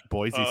It's that. at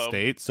Boise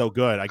State. So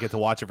good. I get to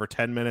watch it for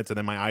 10 minutes and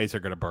then my eyes are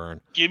going to burn.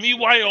 Give me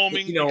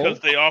Wyoming You know. because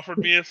they offered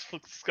me a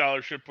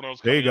scholarship when I was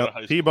There you coming out go. of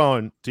high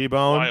school.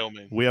 T-Bone.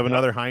 Wyoming. We have Yep.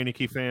 another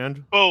Heineke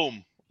fan.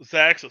 Boom.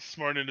 Zach's a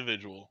smart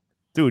individual.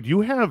 Dude,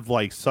 you have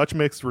like such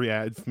mixed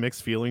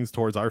feelings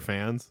towards our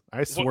fans.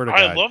 I swear to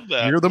I God. love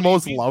that. You're the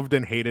most loved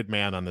and hated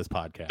man on this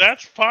podcast.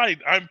 That's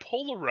fine. I'm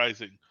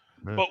polarizing.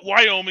 Yeah. But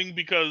Wyoming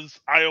because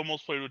I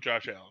almost played with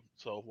Josh Allen.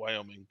 So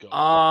Wyoming, go.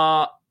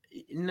 No.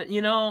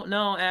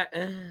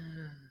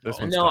 This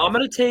one's No, tough. I'm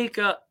gonna take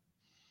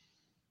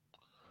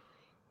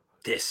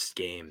this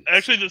game.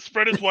 Actually, the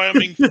spread is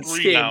Wyoming This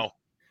 3 game. now.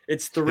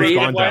 It's It's 3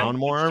 gone to down Wyoming.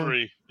 more. It's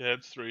 3. Yeah,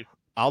 it's 3.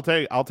 I'll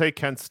take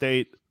Kent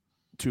State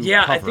to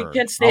Yeah, cover. I think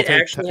Kent I'll State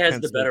take actually has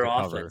Kent the State better to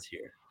cover. offense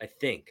here. I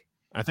think.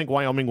 I think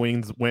Wyoming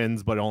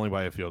wins, but only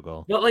by a field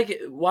goal. But like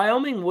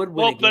Wyoming would win.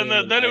 Well, a game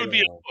then in it would be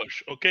a Idaho.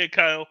 push. Okay,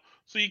 Kyle?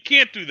 So you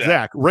can't do that.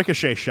 Zach,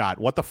 ricochet shot.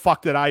 What the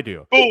fuck did I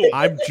do? Boom.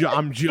 I'm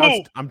just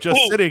Boom.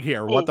 sitting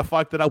here. What the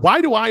fuck did I?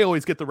 Why do I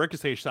always get the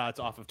ricochet shots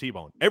off of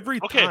T-Bone every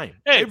Okay. time?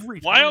 Hey,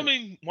 Every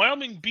time.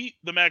 Wyoming beat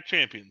the MAC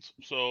champions.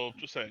 So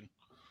just saying.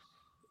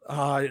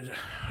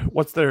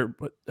 What's their?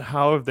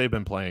 How have they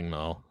been playing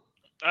though?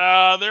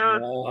 They're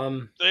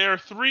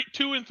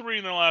 2-3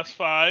 in their last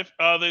 5.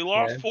 They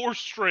lost 4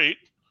 straight.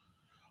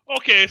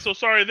 Okay, so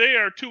sorry, they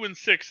are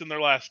 2-6 in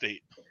their last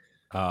 8.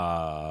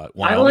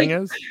 Wyoming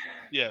is.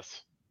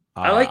 Yes.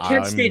 I like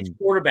Kent State's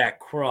quarterback,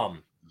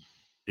 Crum.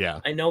 Yeah,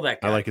 I know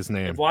that guy. I like his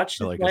name. I've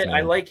watched I him like play. his name.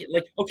 I like it.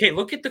 Like, okay,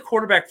 look at the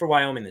quarterback for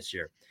Wyoming this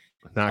year.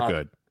 Not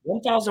good.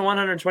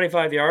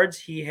 1,125 yards.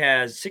 He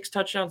has 6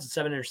 touchdowns and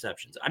 7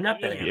 interceptions. I'm not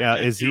betting on Yeah,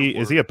 that. is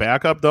he a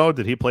backup though?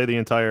 Did he play the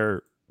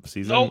entire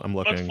season? No, I'm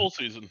looking. that's full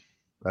season.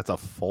 That's a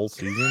full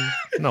season?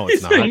 No,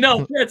 it's not.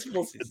 No, that's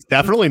full season. It's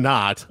definitely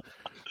not.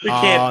 It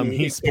can't be.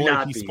 He It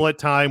cannot be. split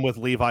time with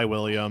Levi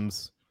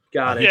Williams.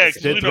 Got it. Yeah,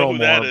 because did we throw know who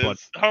that more,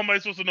 is. How am I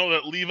supposed to know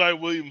that Levi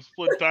Williams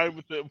split time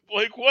with him?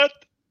 Like, what?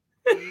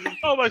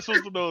 How am I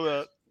supposed to know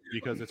that?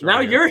 Because it's Now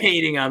right you're here.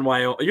 hating on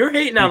Wyoming. You're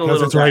hating on the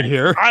Because little it's right guy.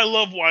 here. I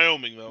love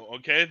Wyoming, though,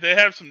 okay? They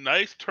have some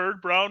nice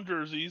turd brown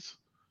jerseys.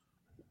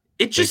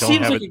 It just don't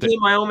seems have like a game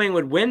Wyoming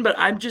would win, but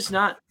I'm just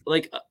not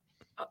like.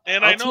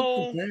 And I'll I take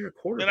know, the better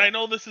quarterback. and I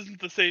know this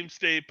isn't the same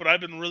state, but I've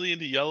been really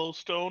into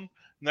Yellowstone,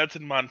 and that's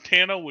in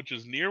Montana, which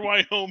is near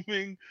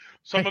Wyoming.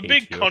 So I'm I a hate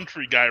big you.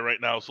 country guy right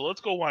now. So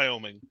let's go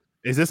Wyoming.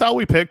 Is this how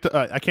we picked?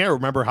 I can't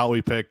remember how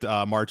we picked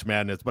March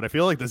Madness, but I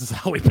feel like this is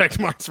how we picked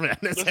March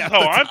Madness. This is half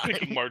how the I'm time.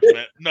 picking March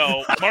Madness.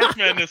 No, March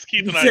Madness.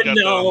 Keith and I said got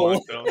no.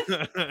 that on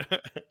lockdown.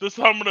 This is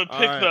how I'm going to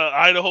pick right. the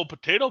Idaho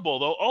Potato Bowl,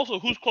 though. Also,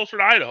 who's closer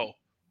to Idaho?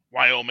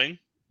 Wyoming.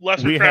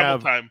 Lesser We travel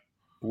have- time.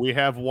 We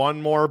have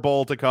one more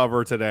bowl to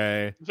cover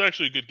today, It's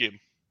actually a good game.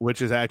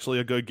 which is actually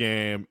a good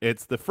game.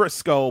 It's the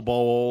Frisco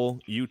Bowl,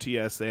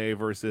 UTSA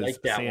versus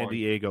Like that San one.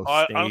 Diego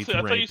State. Honestly,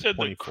 I thought you said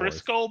the 24th.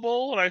 Crisco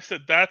Bowl, and I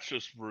said that's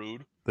just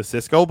rude. The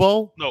Cisco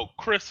Bowl? No,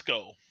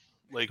 Crisco.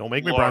 Like, Don't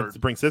make me lard.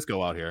 bring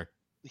Cisco out here.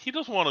 He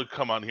doesn't want to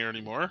come on here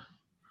anymore.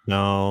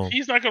 No,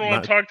 He's not going to want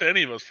Not- to talk to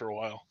any of us for a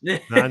while.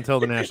 not until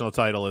the national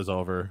title is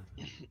over.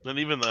 And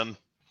even then,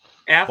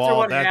 After Well,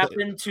 what that-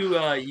 happened to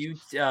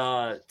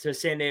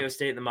San Diego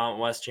State in the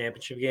Mountain West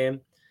Championship game,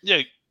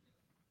 yeah,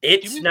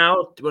 it's me-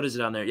 now what is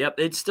it on there? Yep,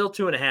 it's still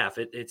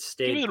 2.5. It's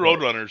stayed. give me the put.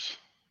 Roadrunners.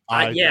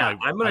 I'm I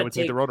gonna would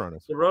take the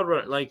Roadrunners. the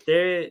Roadrunner. Like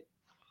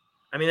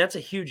I mean, that's a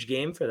huge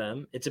game for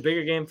them. It's a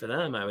bigger game for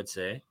them, I would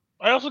say.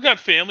 I also got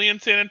family in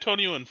San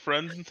Antonio and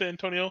friends in San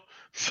Antonio.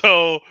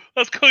 So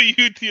let's go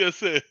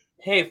UTSA.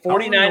 Hey, don't know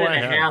 49 what and I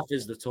a have. half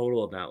is the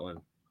total of that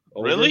one.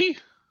 Over? Really?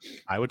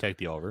 I would take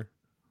the over.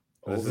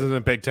 This Over.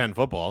 isn't Big Ten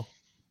football.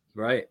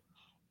 Right.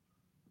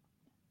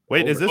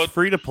 Wait, is Over. this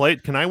free to play?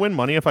 Can I win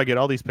money if I get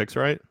all these picks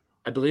right?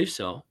 I believe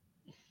so.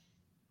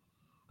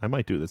 I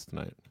might do this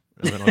tonight.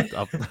 And then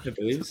I'll- I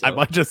believe so. I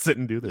might just sit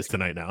and do this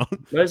tonight now.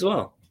 Might as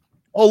well.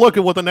 Oh, look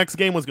at what the next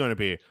game was going to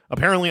be.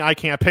 Apparently, I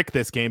can't pick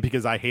this game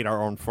because I hate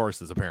our own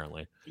forces,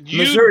 apparently. You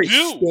Missouri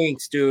do.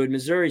 stinks, dude.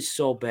 Missouri's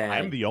so bad.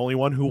 I'm the only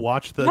one who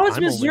watched the... How is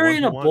I'm the only Missouri one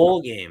in who a watched-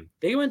 bowl game?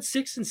 They went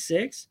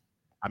 6-6.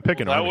 I'm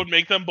picking That Army. would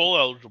make them bowl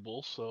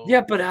eligible. So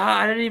Yeah, but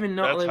I didn't even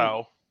know. that's like,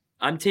 how.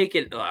 I'm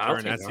taking. I'll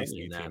They're an take SEC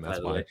Army in that, team, by that's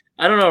the why. way.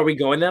 I don't know. Are we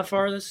going that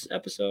far this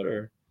episode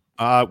or?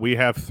 We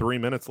have 3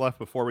 minutes left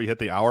before we hit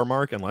the hour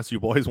mark. Unless you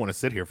boys want to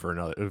sit here for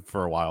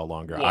a while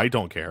longer, What? I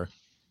don't care.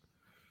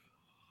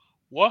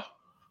 What?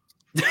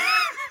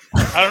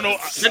 I don't know.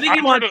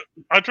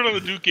 I turned on the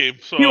Duke game,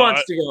 so He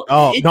wants to go.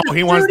 Oh, It's no, a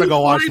he wants to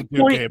go watch the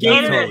 35-point Duke game. game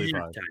That's at totally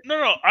fine. halftime.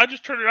 No, I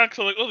just turned it on because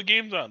I'm like, oh, the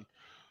game's on.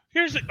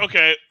 Here's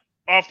the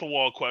off the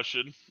wall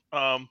question.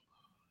 Oh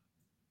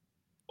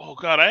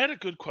God, I had a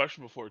good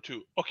question before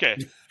too. Okay,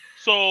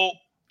 so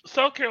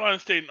South Carolina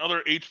State and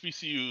other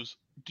HBCUs,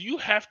 do you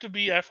have to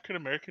be African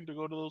American to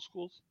go to those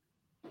schools?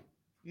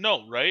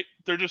 No, right?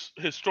 They're just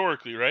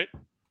historically, right?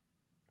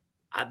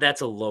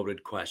 That's a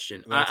loaded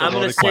question. That's a I'm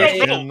going to loaded say.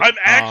 question. No, I'm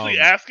actually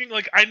asking.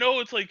 Like, I know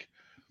it's like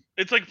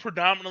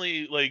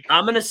predominantly like.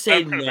 I'm going to say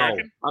African no.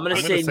 American? I'm going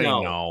I'm to gonna say say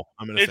no. no.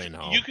 I'm going to It's, say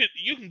no.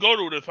 You can go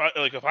to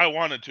it if I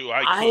wanted to.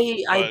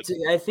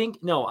 I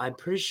think no. I'm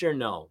pretty sure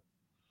no.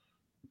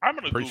 I'm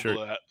gonna pretty Google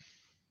sure- that.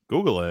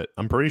 Google it.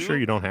 I'm pretty sure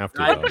you don't have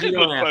to. I though. That's a you good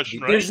don't have question,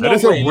 to. right? There's That no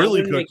is a way. That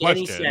really wouldn't good make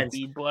any question. sense.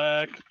 Be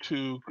black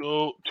to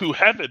go to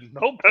heaven.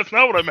 Nope, that's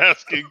not what I'm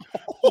asking.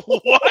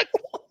 What?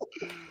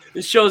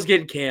 This show's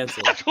getting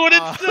canceled. That's what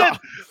it said.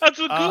 That's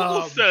what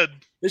Google um, said.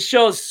 This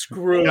show's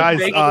screwed. Guys,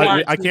 Make it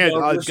watch I the can't. show.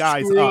 We're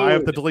Guys, I have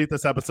to screwed. delete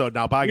this episode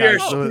now. Bye, We are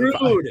guys.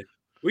 screwed.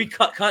 We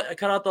cut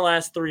out the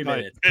last 3 Cut.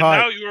 minutes. And Cut.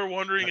 now you are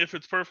wondering if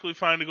it's perfectly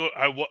fine to go.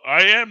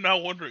 I am now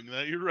wondering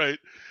that. You're right.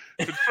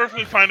 If it's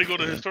perfectly fine to go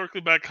to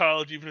historically black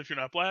college, even if you're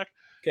not black.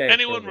 Okay.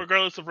 Anyone, perfect.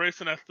 regardless of race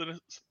and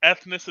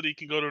ethnicity,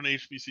 can go to an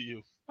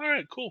HBCU. All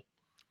right, cool.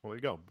 Well, there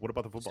you go. What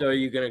about the football? So are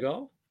you gonna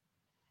go?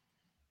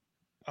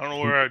 I don't know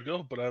where I'd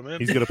go, but I'm in.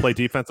 He's going to play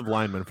defensive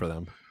lineman for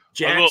them.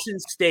 Jackson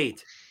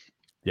State.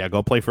 Yeah,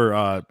 go play for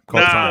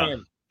Coach Nah.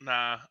 Allen.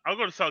 Nah, I'll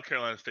go to South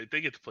Carolina State.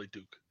 They get to play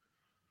Duke.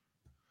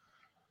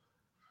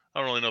 I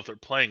don't really know if they're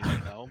playing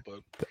right now, but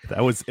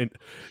That was.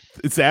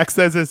 Zach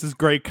says this is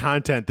great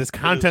content. This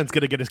content's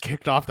going to get us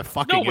kicked off the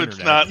fucking no, internet.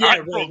 it's not.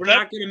 Yeah, Bro, right. We're that-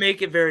 not gonna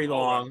make it very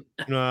long.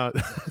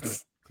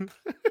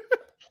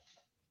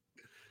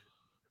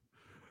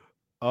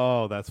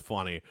 Oh, that's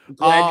funny. I'm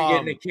glad you're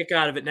getting a kick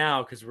out of it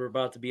now because we're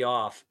about to be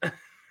off.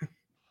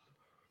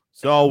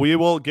 So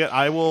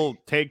I will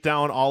take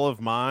down all of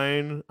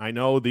mine. I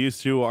know these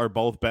two are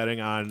both betting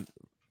on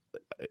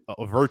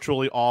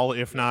virtually all,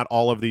 if not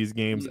all of these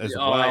games as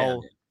Oh,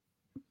 well. yeah.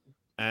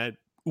 And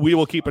we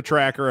will keep a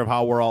tracker of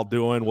how we're all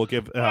doing. We'll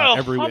give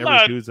every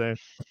Tuesday.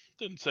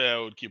 Didn't say I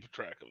would keep a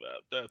track of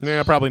that. That's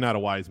Yeah, probably not a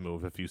wise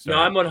move if you start.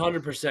 No, I'm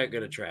 100%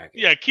 going to track it.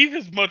 Yeah, Keith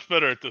is much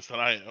better at this than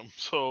I am.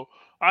 So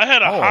I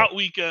had a hot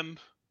weekend.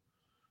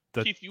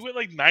 Keith, you went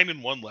like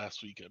 9-1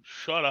 last weekend.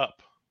 Shut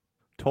up.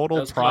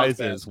 Total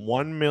prizes: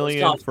 $1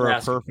 million for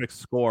a perfect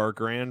score.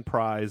 Grand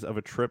prize of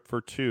a trip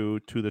for two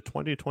to the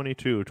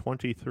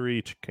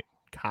 2022-23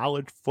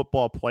 college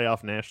football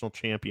playoff national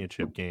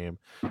championship game,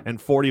 and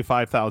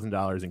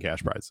 $45,000 in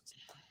cash prizes.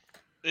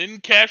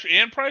 In cash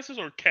and prizes,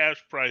 or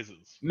cash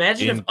prizes?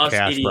 Imagine if us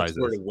idiots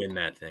were to win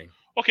that thing.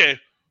 Okay,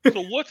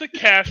 so what's a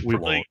cash?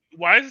 Why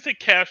does it say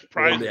cash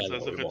prizes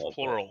as if it's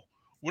plural?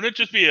 Wouldn't it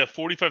just be a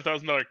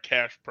 $45,000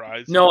 cash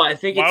prize? No, I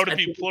think why would it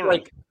be plural?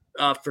 Like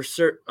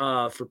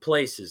for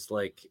places,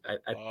 like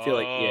I feel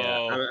like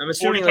I'm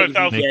assuming like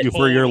thank you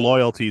for your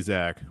loyalty,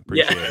 Zach.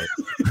 Appreciate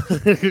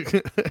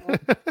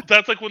it.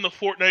 That's like when the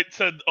Fortnite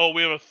said, "Oh,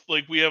 we have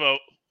a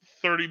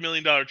 $30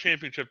 million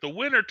championship. The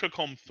winner took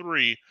home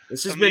 3.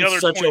 This has been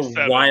such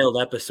 27. A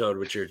wild episode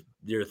with your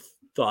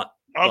thought.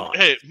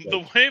 Hey,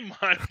 the way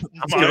my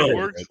mind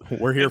works,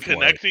 we're here for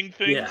connecting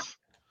things. Yeah.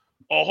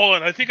 Oh, hold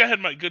on. I think I had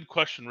my good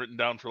question written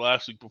down for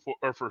last week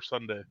for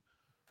Sunday.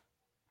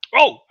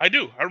 Oh, I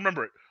do. I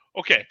remember it.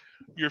 Okay,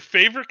 your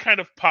favorite kind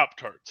of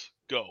Pop-Tarts.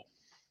 Go.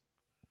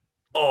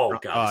 Oh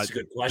God, that's a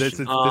good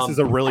question. This is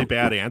a really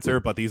bad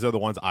answer, but these are the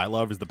ones I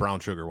love. Is the brown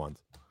sugar ones.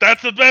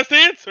 That's the best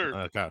answer.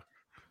 Okay.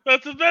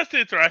 That's the best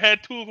answer. I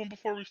had 2 of them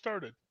before we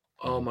started.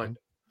 Oh my!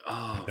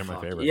 Oh, they're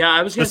my favorite. Yeah,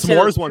 I was going to say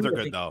the s'mores ones are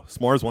good though.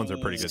 S'mores ones are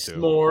pretty good too.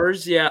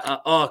 S'mores,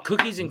 yeah.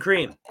 Cookies and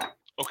cream.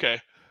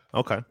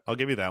 Okay, I'll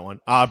give you that one.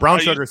 Brown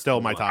sugar is still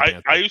my top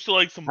answer. I used to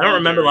like some. I don't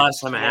remember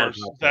last time I had.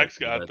 Zach's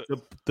got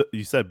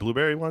you said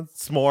blueberry ones,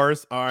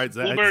 s'mores. All right,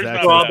 Zach.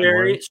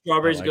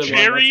 Strawberry's good.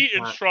 Cherry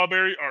and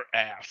strawberry are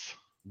ass.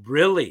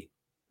 Really?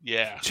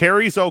 Yeah.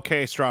 Cherry's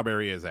okay.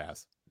 Strawberry is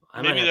ass.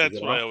 Maybe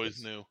that's what I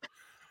always knew.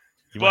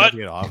 You want to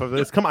get off of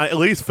this? Come on, at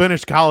least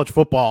finish college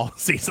football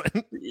season.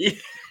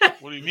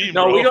 What do you mean?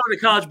 No, bro? we go to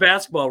college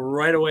basketball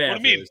right away.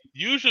 What do you mean?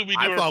 Usually we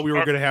do. I thought we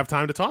were going to have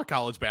time to talk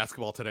college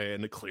basketball today,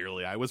 and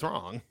clearly I was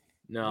wrong.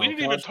 No, we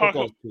didn't even talk.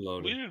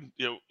 We didn't.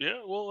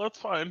 Yeah. Well, that's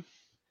fine.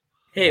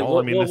 Hey,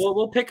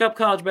 we'll pick up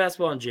college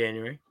basketball in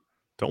January.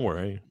 Don't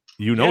worry.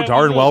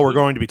 Darn well we're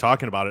going to be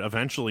talking about it.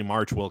 Eventually,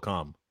 March will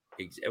come.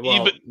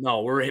 Well,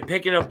 no, we're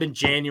picking up in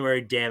January.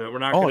 Damn it, we're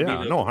not. Going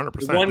to be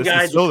 100%. One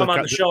guy will come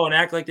on the show and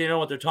act like they know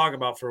what they're talking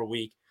about for a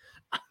week.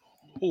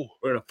 Ooh,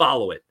 we're gonna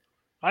follow it.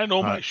 I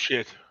know my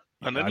shit.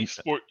 On any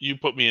sport you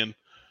put me in,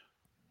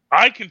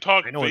 I can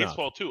talk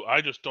baseball too.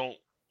 I just don't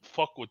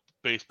fuck with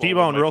baseball.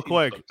 T-Bone, real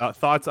quick,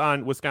 thoughts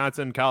on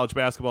Wisconsin college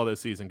basketball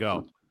this season?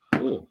 Go.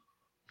 Ooh.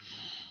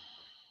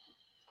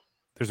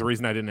 There's a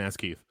reason I didn't ask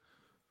Keith.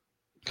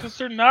 Because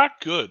they're not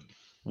good.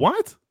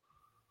 What?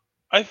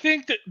 I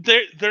think that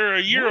they're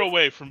a year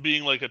away from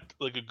being like a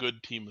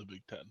good team in the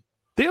Big Ten.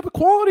 They have a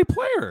quality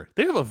player.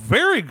 They have a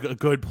very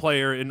good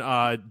player in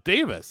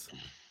Davis.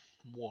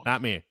 One.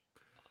 Not me.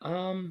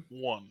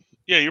 One.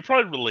 Yeah, you're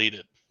probably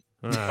related.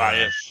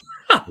 Bias.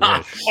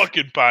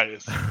 Fucking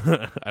bias.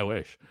 I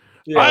wish.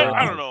 Yeah.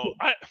 I don't know.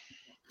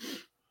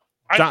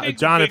 I think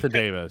Jonathan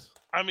Davis.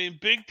 I mean,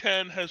 Big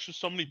Ten has just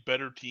so many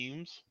better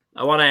teams.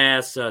 I want to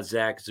ask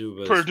Zach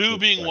Zuba. Purdue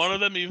being one of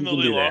them, even though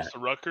they lost to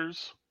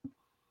Rutgers.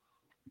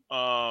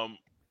 I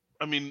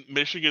mean,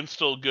 Michigan's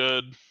still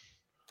good.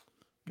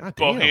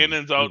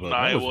 Bohannon's out in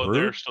Iowa.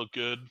 They're still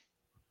good.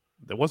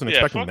 I wasn't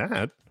expecting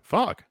that.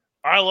 Fuck.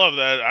 I love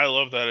that. I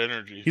love that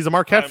energy. He's a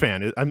Marquette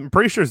fan. I'm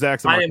pretty sure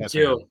Zach's a Marquette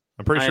fan.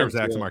 I'm pretty sure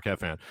Zach's a Marquette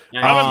fan.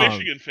 I'm a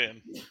Michigan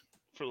fan.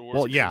 For the worst.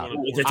 Well, yeah. I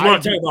want to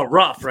talk about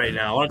rough right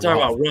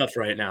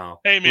now.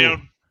 Hey,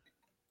 man.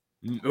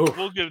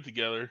 We'll get it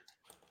together.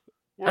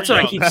 That's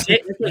what I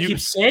keep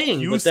saying.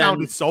 You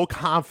sounded so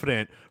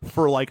confident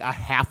for like a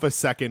half a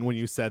second when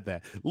you said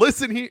that.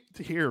 Listen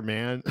here,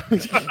 man. We'll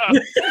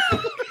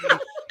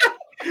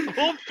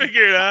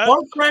figure it out. Our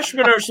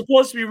freshmen are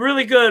supposed to be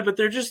really good, but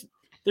they're just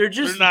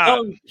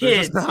young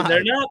kids.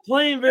 They're not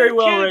playing very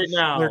well right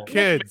now. They're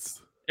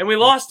kids. And we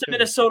lost to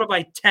Minnesota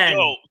by 10.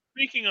 So,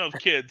 speaking of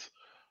kids,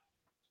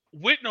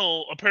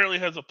 Whitnell apparently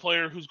has a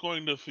player who's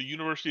going to the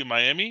University of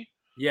Miami.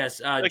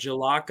 Yes,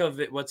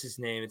 Jelaka. What's his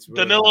name? It's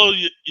really Danilo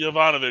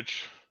Jovanovic.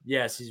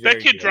 Yes, he's that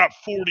kid dropped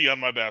 40 on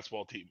my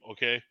basketball team.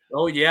 Okay.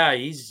 Oh yeah,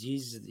 he's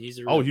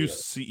a really you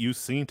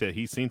seen it?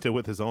 He's seen it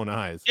with his own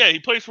eyes. Yeah, he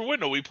plays for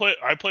Whitnell.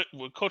 I played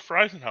with Coach for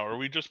Eisenhower.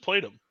 We just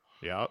played him.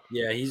 Yeah.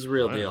 Yeah, he's a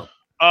real deal.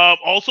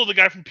 Also the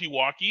guy from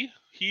Pewaukee,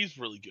 he's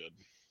really good.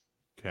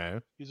 Okay.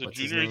 He's a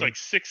junior. He's like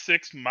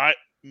 6'6",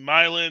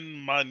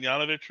 Milan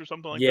Manjanovic or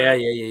something like that.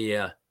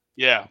 Yeah.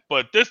 Yeah,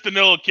 but this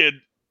Danilo kid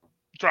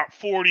dropped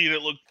 40 and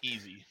it looked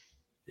easy.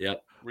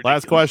 Yep. Ridiculous.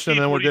 Last question,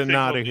 then we're getting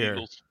out of here.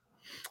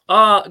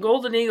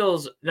 Golden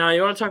Eagles. Now,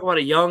 you want to talk about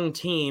a young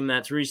team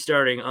that's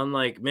restarting,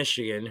 unlike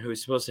Michigan,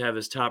 who's supposed to have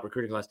his top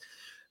recruiting class.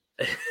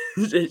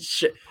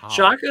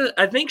 Shaka,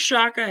 I think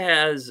Shaka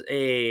has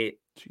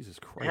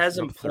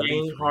them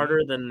playing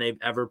harder than they've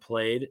ever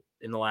played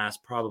in the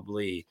last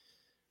probably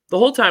the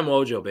whole time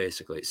Wojo,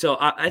 basically. So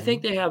I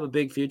think they have a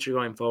big future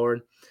going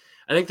forward.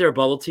 I think they're a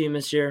bubble team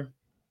this year.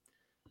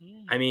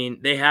 I mean,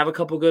 they have a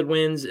couple good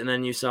wins, and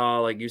then you saw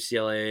like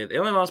UCLA. They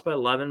only lost by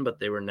 11, but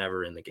they were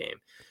never in the game.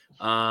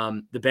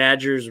 The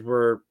Badgers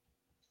were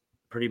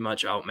pretty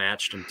much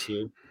outmatched them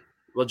too.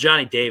 Well,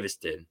 Johnny Davis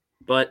did,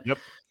 but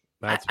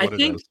that's I what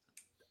think it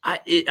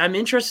is. I'm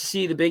interested to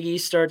see the Big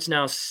East starts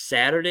now.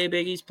 Saturday,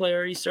 Big East play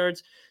already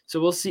starts, so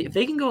we'll see if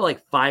they can go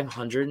like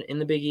 500 in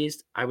the Big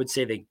East. I would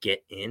say they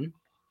get in.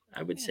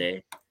 I would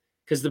say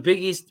because the Big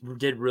East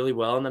did really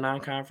well in the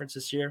non-conference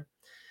this year.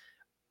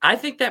 I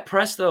think that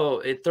press, though,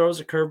 it throws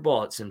a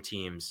curveball at some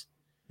teams.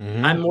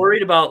 I'm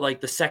worried about,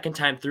 like, the second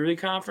time through the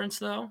conference,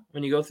 though.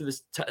 When you go through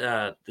this,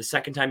 the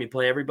second time you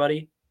play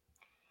everybody,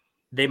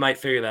 they might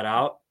figure that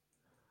out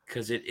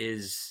because it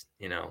is,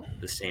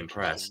 the same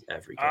press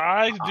every game.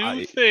 I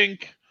do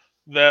think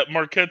that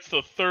Marquette's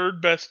the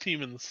third best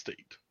team in the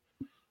state.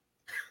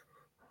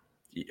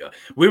 Yeah.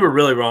 We were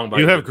really wrong about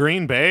you have UWF.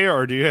 Green Bay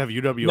or do you have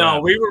UWF? No,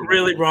 we were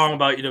really wrong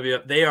about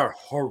UWF. They are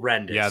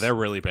horrendous. Yeah, they're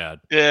really bad.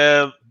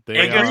 Yeah. They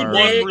Against are,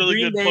 one really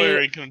Green good Bay- player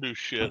ain't going to do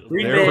shit.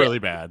 they're really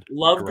bad.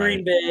 Love You're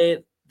Green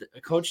Bay.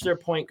 Coached their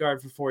point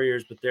guard for 4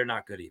 years, but they're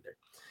not good either.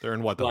 They're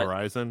in the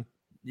Horizon?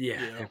 Yeah,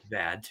 they're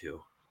bad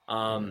too.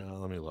 Let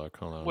me look.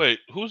 Hold on. Wait,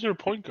 who's their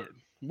point guard?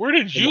 Where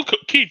did you,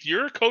 Keith?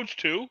 You're a coach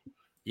too.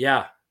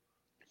 Yeah,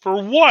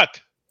 For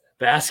what?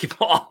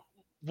 basketball.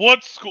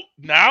 What school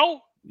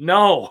now?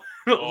 No,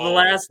 the Oh,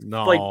 last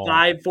no.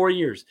 like 4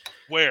 years.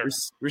 Where?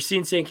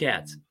 Racine St.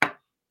 Cat's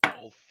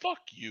Oh, fuck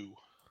you.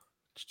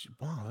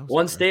 Wow, that was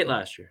won aggressive. state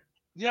last year.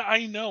 Yeah,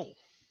 I know.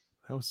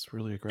 That was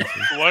really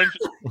aggressive. So why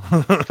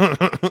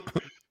don't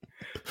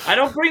I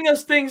don't bring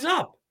those things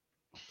up.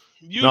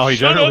 you No, he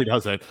shut generally up.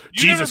 doesn't.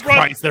 You Jesus never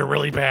brought- Christ, they're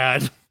really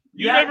bad.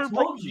 You Yeah, I never told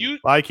brought you.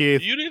 Bye,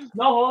 Keith. You didn't.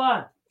 No, hold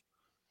on.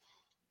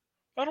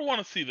 I don't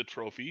want to see the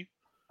trophy.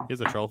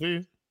 Here's a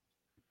trophy.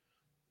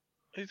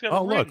 He's got Oh,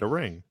 a ring. look, a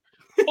ring.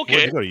 Okay.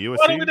 Where'd you go to USC?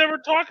 Why don't we never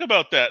talk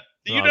about that?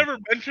 You No. never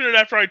mentioned it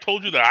after I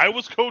told you that I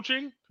was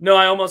coaching. No,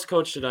 I almost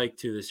coached at Ike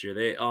too this year.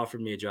 They offered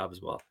me a job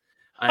as well.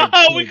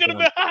 We could have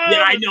been.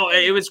 Yeah, I know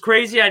it was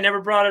crazy. I never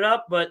brought it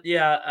up, but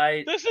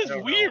yeah, This is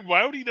weird.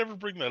 Why would he never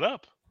bring that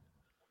up?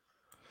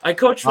 I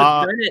coached with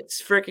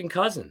Bennett's freaking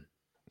cousin.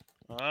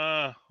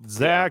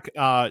 Zach,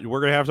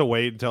 we're gonna have to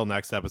wait until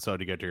next episode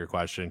to get to your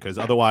question because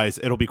otherwise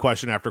it'll be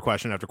question after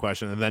question after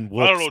question, and then I don't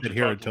we'll know what sit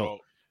you're here talking until.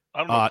 about. I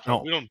don't know.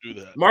 No. We don't do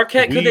that.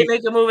 Marquette, could they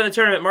make a move in the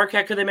tournament?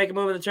 Marquette, could they make a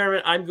move in the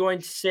tournament? I'm going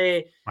to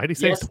say Why did he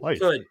say yes, it twice?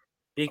 they could,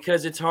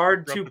 because it's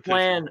hard to Repetition.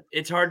 plan.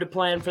 It's hard to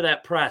plan for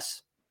that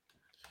press.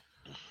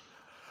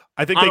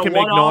 I think On they a can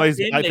make one-off noise.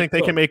 game, I they think they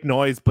could. can make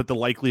noise, but the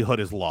likelihood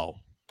is low.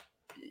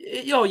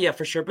 Oh yeah,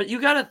 for sure. But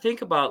you got to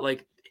think about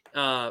like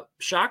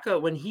Shaka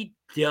when he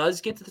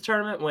does get to the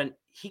tournament. When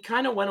he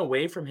kind of went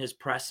away from his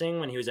pressing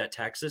when he was at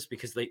Texas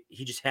because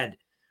he just had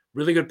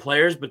really good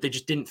players, but they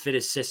just didn't fit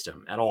his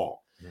system at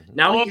all.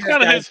 Now Well, he it's has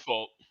kind of guys- his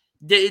fault.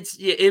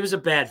 it was a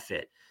bad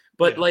fit.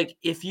 But Yeah. like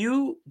if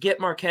you get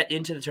Marquette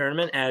into the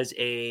tournament as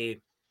a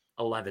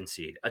 11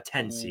 seed, a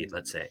 10 seed,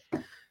 let's say,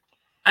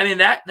 I mean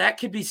that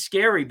could be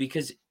scary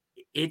because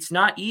it's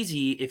not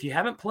easy if you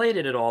haven't played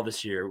it at all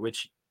this year.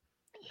 Which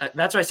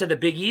that's why I said the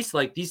Big East.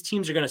 Like these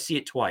teams are going to see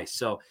it twice,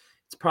 so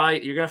it's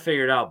probably you're going to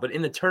figure it out. But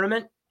in the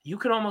tournament, you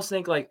could almost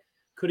think like,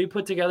 could he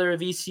put together a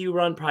VCU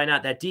run? Probably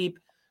not that deep,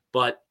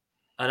 but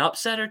an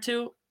upset or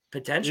two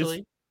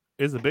potentially.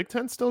 Is the Big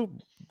Ten still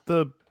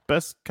the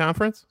best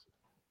conference?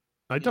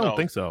 I don't No.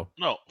 think so.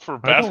 No, for I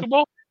don't-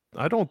 basketball.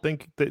 I don't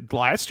think that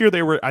last year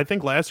they were. I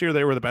think last year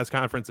they were the best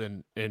conference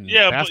in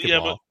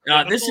basketball.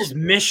 This is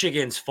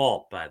Michigan's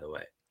fault, by the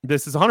way.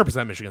 This is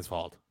 100% Michigan's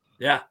fault.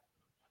 Yeah,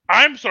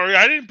 I'm sorry,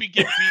 I didn't get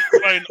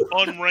beat by an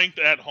unranked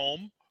at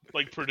home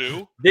like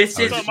Purdue. this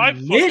That's is not my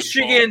fucking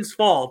Michigan's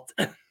fault.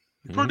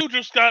 Purdue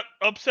just got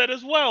upset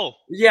as well.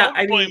 Yeah, Don't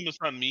I blame mean- this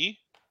on me.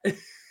 That's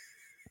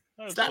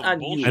not some on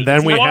you. bullshit. And then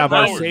It's we not have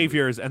our Howard.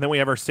 saviors. And then we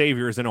have our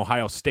saviors in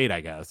Ohio State,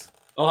 I guess.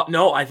 Oh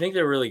no, I think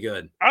they're really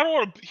good. I don't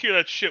want to hear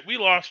that shit. We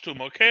lost to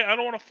them, okay? I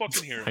don't want to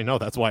fucking hear I it. know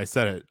that's why I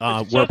said it.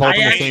 It's We're so- both I in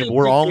the actually same.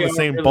 We're all in think the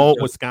they are same really boat.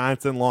 good.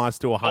 Wisconsin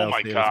lost to Ohio Oh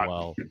my State god, as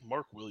well.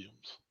 Mark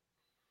Williams.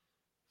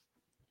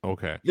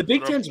 Okay. The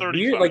Big They're up Ten's weird.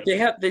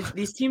 35. Like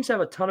these teams have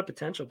a ton of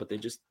potential, but they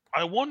just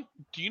Do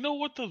you know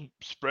what the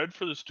spread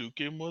for this Duke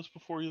game was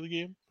before the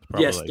game?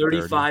 Probably yes, like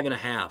 35 and a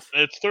half.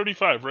 It's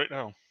 35 right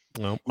now.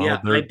 30. No, Yeah,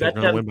 they're I bet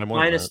gonna them win by more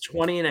than minus that.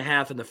 20 and a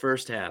half in the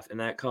first half, and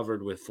that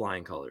covered with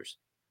flying colors.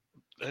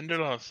 Ended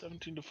on a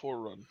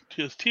 17-4 run.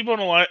 Is T-Bone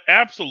alive?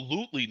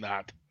 Absolutely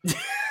not.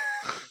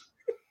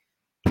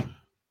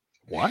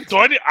 What? So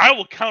I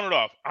will count it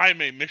off.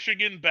 I'm a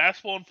Michigan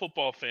basketball and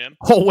football fan.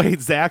 Oh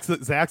wait, Zach's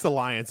a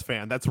Lions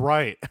fan. That's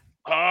right.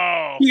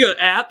 Oh, You go,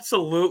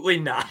 absolutely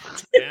not.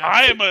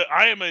 I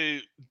am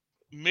a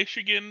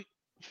Michigan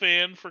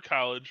fan for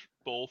college,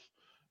 both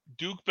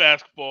Duke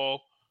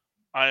basketball.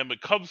 I am a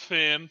Cubs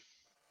fan,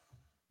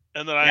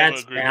 and then I am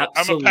That's a Green.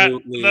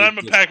 absolutely I'm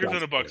a Packers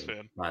and a Bucks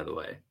disgusting, fan. by the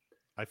way.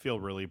 I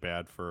feel really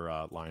bad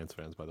for Lions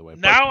fans, by the way.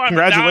 Now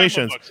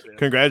congratulations. I'm a Bucs fan.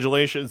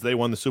 Congratulations. They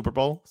won the Super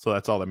Bowl, so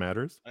that's all that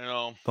matters. I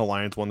know. The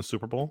Lions won the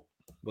Super Bowl.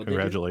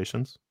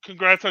 Congratulations.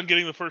 Congrats on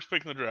getting the first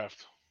pick in the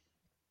draft.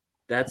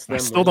 That's I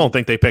still don't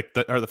think they picked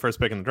the first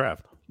pick in the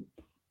draft.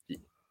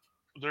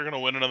 They're going to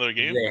win another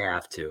game? They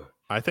have to.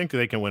 I think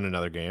they can win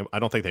another game. I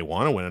don't think they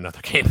want to win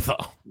another game, though.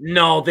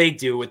 No, they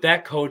do. With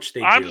that coach,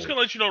 I'm just going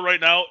to let you know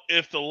right now,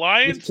 if the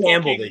Lions With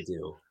Campbell, they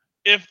do.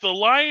 If the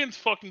Lions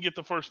fucking get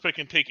the first pick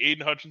and take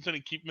Aiden Hutchinson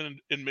and keep him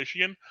in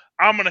Michigan,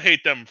 I'm going to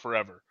hate them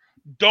forever.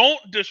 Don't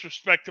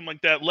disrespect him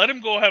like that. Let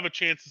him go have a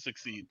chance to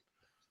succeed.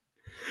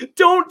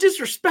 Don't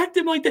disrespect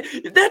him like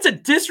that. That's a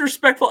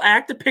disrespectful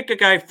act to pick a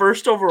guy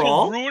first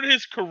overall. To ruin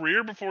his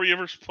career before he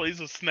ever plays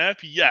a snap?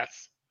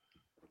 Yes.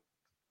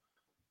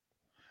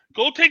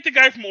 Go take the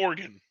guy from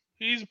Oregon.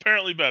 He's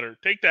apparently better.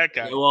 Take that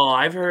guy. Well,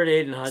 I've heard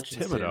Aiden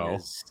Hutchinson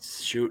is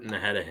shooting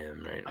ahead of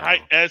him right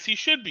now. As he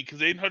should be, because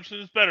Aiden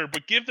Hutchinson is better.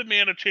 But give the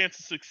man a chance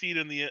to succeed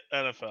in the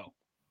NFL.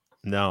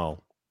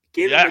 No.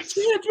 Give him a chance.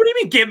 What do you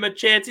mean give him a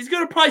chance? He's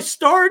going to probably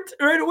start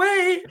right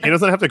away. He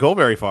doesn't have to go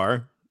very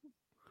far.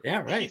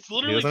 Yeah, right. He's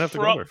literally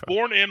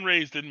born and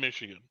raised in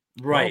Michigan.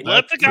 Right.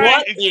 Let the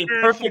guy experience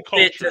a perfect some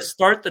fit culture. to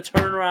start the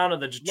turnaround of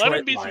the Detroit Let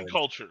him be Lions. some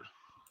culture.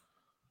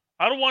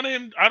 I don't want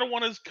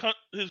his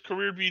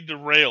career to be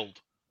derailed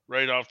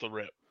right off the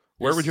rip.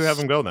 Where would you have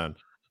him go then?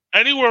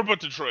 Anywhere but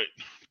Detroit.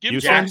 Give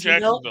him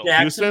Jacksonville.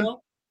 Houston? Oh,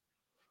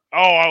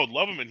 I would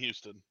love him in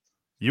Houston.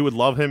 You would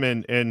love him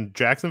in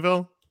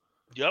Jacksonville?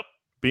 Yep.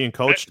 Being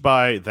coached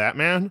by that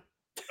man?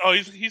 Oh,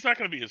 he's not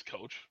going to be his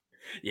coach.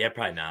 Yeah,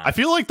 probably not. I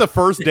feel like the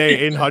first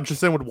day Aiden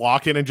Hutchinson would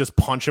walk in and just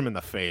punch him in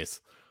the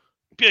face.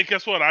 Yeah,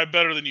 guess what? I'm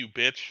better than you,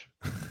 bitch.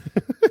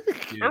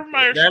 Dude, Urban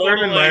Meyer's that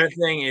Urban Meyer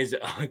thing is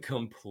a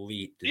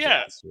complete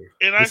disaster.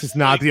 Yeah, this is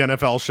not the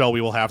NFL show.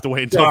 We will have to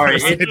wait until Sorry,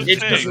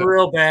 it's just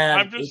real bad.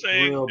 I'm just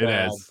saying. Real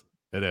bad.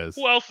 It is.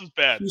 Who else is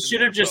bad? He should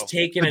have just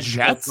taken a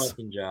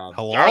fucking job.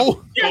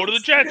 Hello? Go to the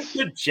Jets.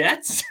 The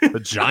Jets? The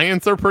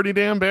Giants are pretty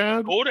damn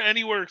bad. Go to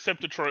anywhere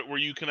except Detroit where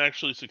you can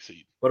actually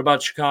succeed. What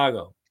about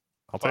Chicago?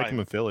 I'll take him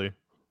in Philly.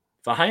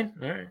 Fine?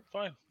 All right.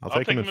 Fine. I'll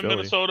take him in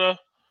Minnesota.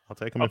 I'll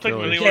take him in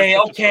Philly.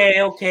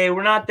 Okay.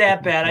 We're not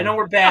that bad. I know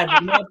we're bad,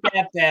 but we're not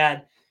that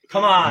bad.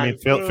 Come on. I mean,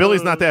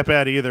 Philly's not that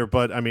bad either,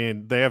 but I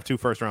mean, they have 2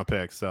 first-round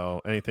picks,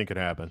 so anything could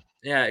happen.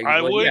 Yeah,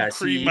 I would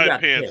cream my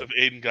pants if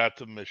Aiden got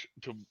to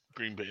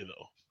Green Bay,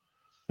 though.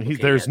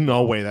 There's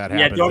no way that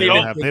happens.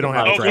 Yeah, they don't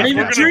have draft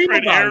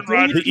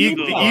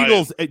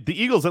picks. The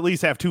Eagles at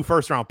least have 2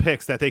 first-round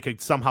picks that they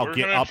could somehow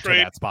get up to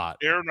that spot.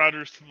 Aaron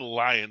Rodgers to the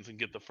Lions and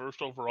get the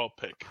first overall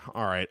pick.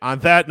 All right. On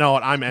that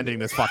note, I'm ending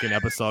this fucking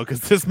episode because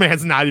this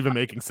man's not even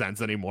making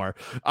sense anymore.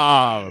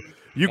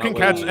 You can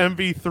catch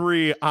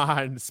MV3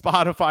 on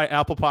Spotify,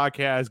 Apple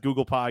Podcasts,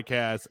 Google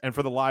Podcasts, and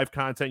for the live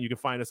content, you can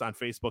find us on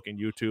Facebook and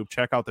YouTube.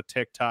 Check out the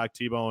TikTok.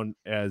 T-Bone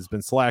has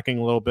been slacking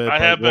a little bit. I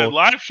have been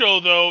live show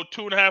though,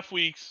 2.5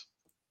 weeks.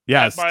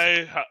 Yes, at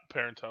my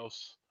parents'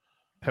 house.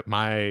 At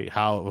my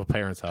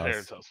parents' house.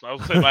 Parents' house. I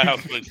would say my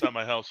house, but it's not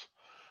my house.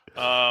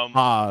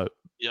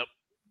 Yep.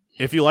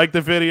 If you like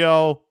the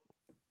video,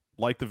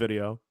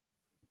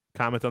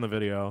 comment on the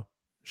video,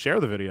 share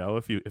the video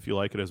if you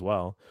like it as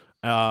well.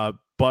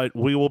 But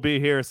we will be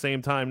here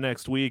same time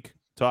next week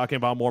talking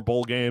about more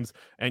bowl games,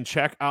 and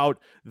check out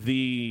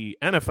the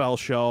NFL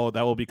show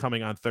that will be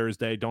coming on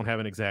Thursday. Don't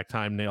have an exact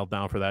time nailed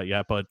down for that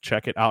yet, but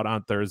check it out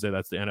on Thursday.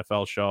 That's the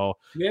NFL show.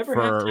 Do you ever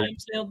have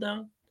times nailed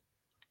down?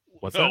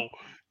 What's that?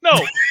 No,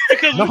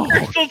 because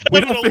we're supposed to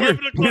have an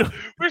 11 o'clock.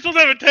 We're supposed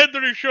to have a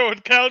 10:30 show,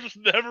 and Kyle just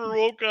never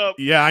woke up.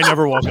 Yeah, I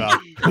never woke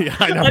up.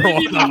 I never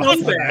woke up.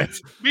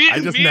 I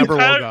just never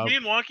woke up. Me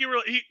and Wonky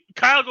were.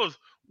 Kyle goes,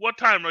 "What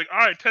time?" We're like, "All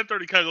right,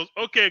 10:30." Kyle goes,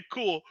 "Okay,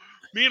 cool."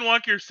 Me and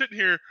Wonky are sitting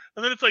here,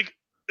 and then it's like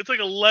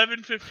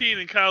 11:15,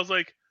 and Kyle's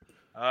like,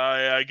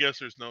 yeah, I guess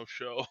there's no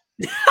show.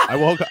 I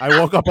woke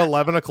up at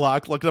 11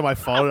 o'clock, looked at my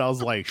phone, and I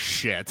was like,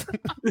 shit.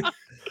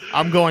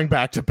 I'm going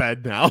back to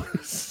bed now.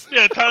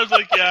 Yeah, Tyler's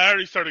like, yeah, I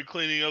already started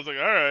cleaning. I was like,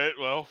 all right,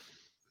 well.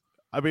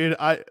 I mean,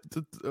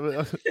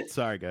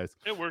 sorry, guys.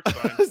 It works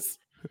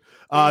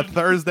fine.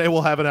 Thursday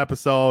we'll have an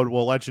episode.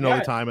 We'll let you know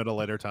the time at a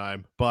later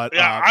time. But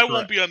yeah, I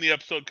won't be on the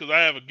episode because I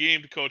have a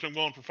game to coach. I'm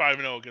going for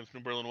 5-0 against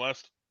New Berlin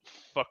West.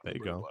 Fuck New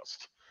Berlin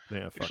West.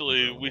 Yeah,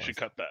 actually, we should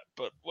cut that,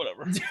 but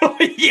whatever.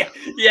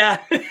 yeah.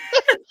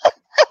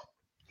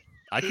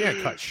 I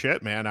can't cut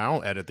shit, man. I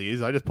don't edit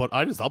these. I just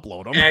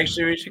upload them.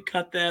 Actually, we should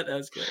cut that.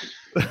 That's good.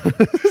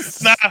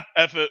 Nah,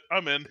 F it.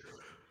 I'm in.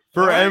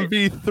 For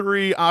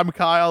MV3, I'm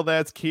Kyle.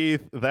 That's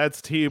Keith.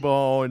 That's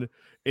T-Bone.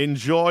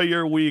 Enjoy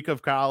your week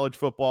of college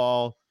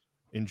football.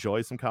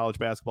 Enjoy some college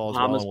basketball as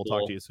well, and we'll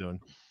talk to you soon.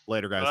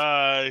 Later, guys.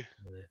 Bye.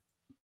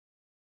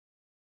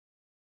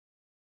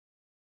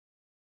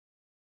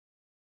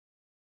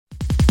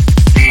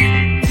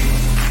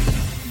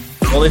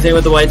 The only thing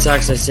with the White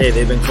Sox, I say,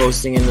 they've been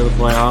coasting into the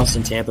playoffs,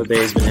 and Tampa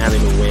Bay's been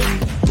having to win.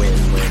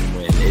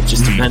 It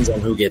just depends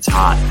on who gets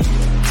hot.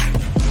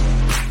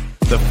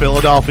 The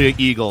Philadelphia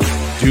Eagles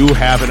do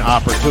have an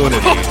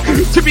opportunity.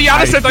 To be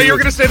honest, I thought you were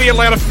going to say the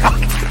Atlanta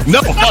Falcons.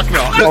 No, fuck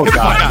no. Oh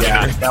god,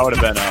 yeah, that would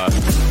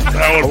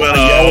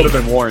have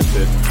been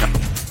warranted.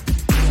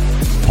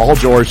 Paul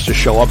George to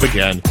show up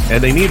again,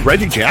 and they need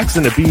Reggie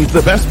Jackson to be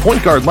the best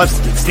point guard left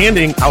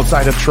standing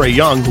outside of Trae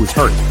Young, who's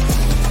hurt.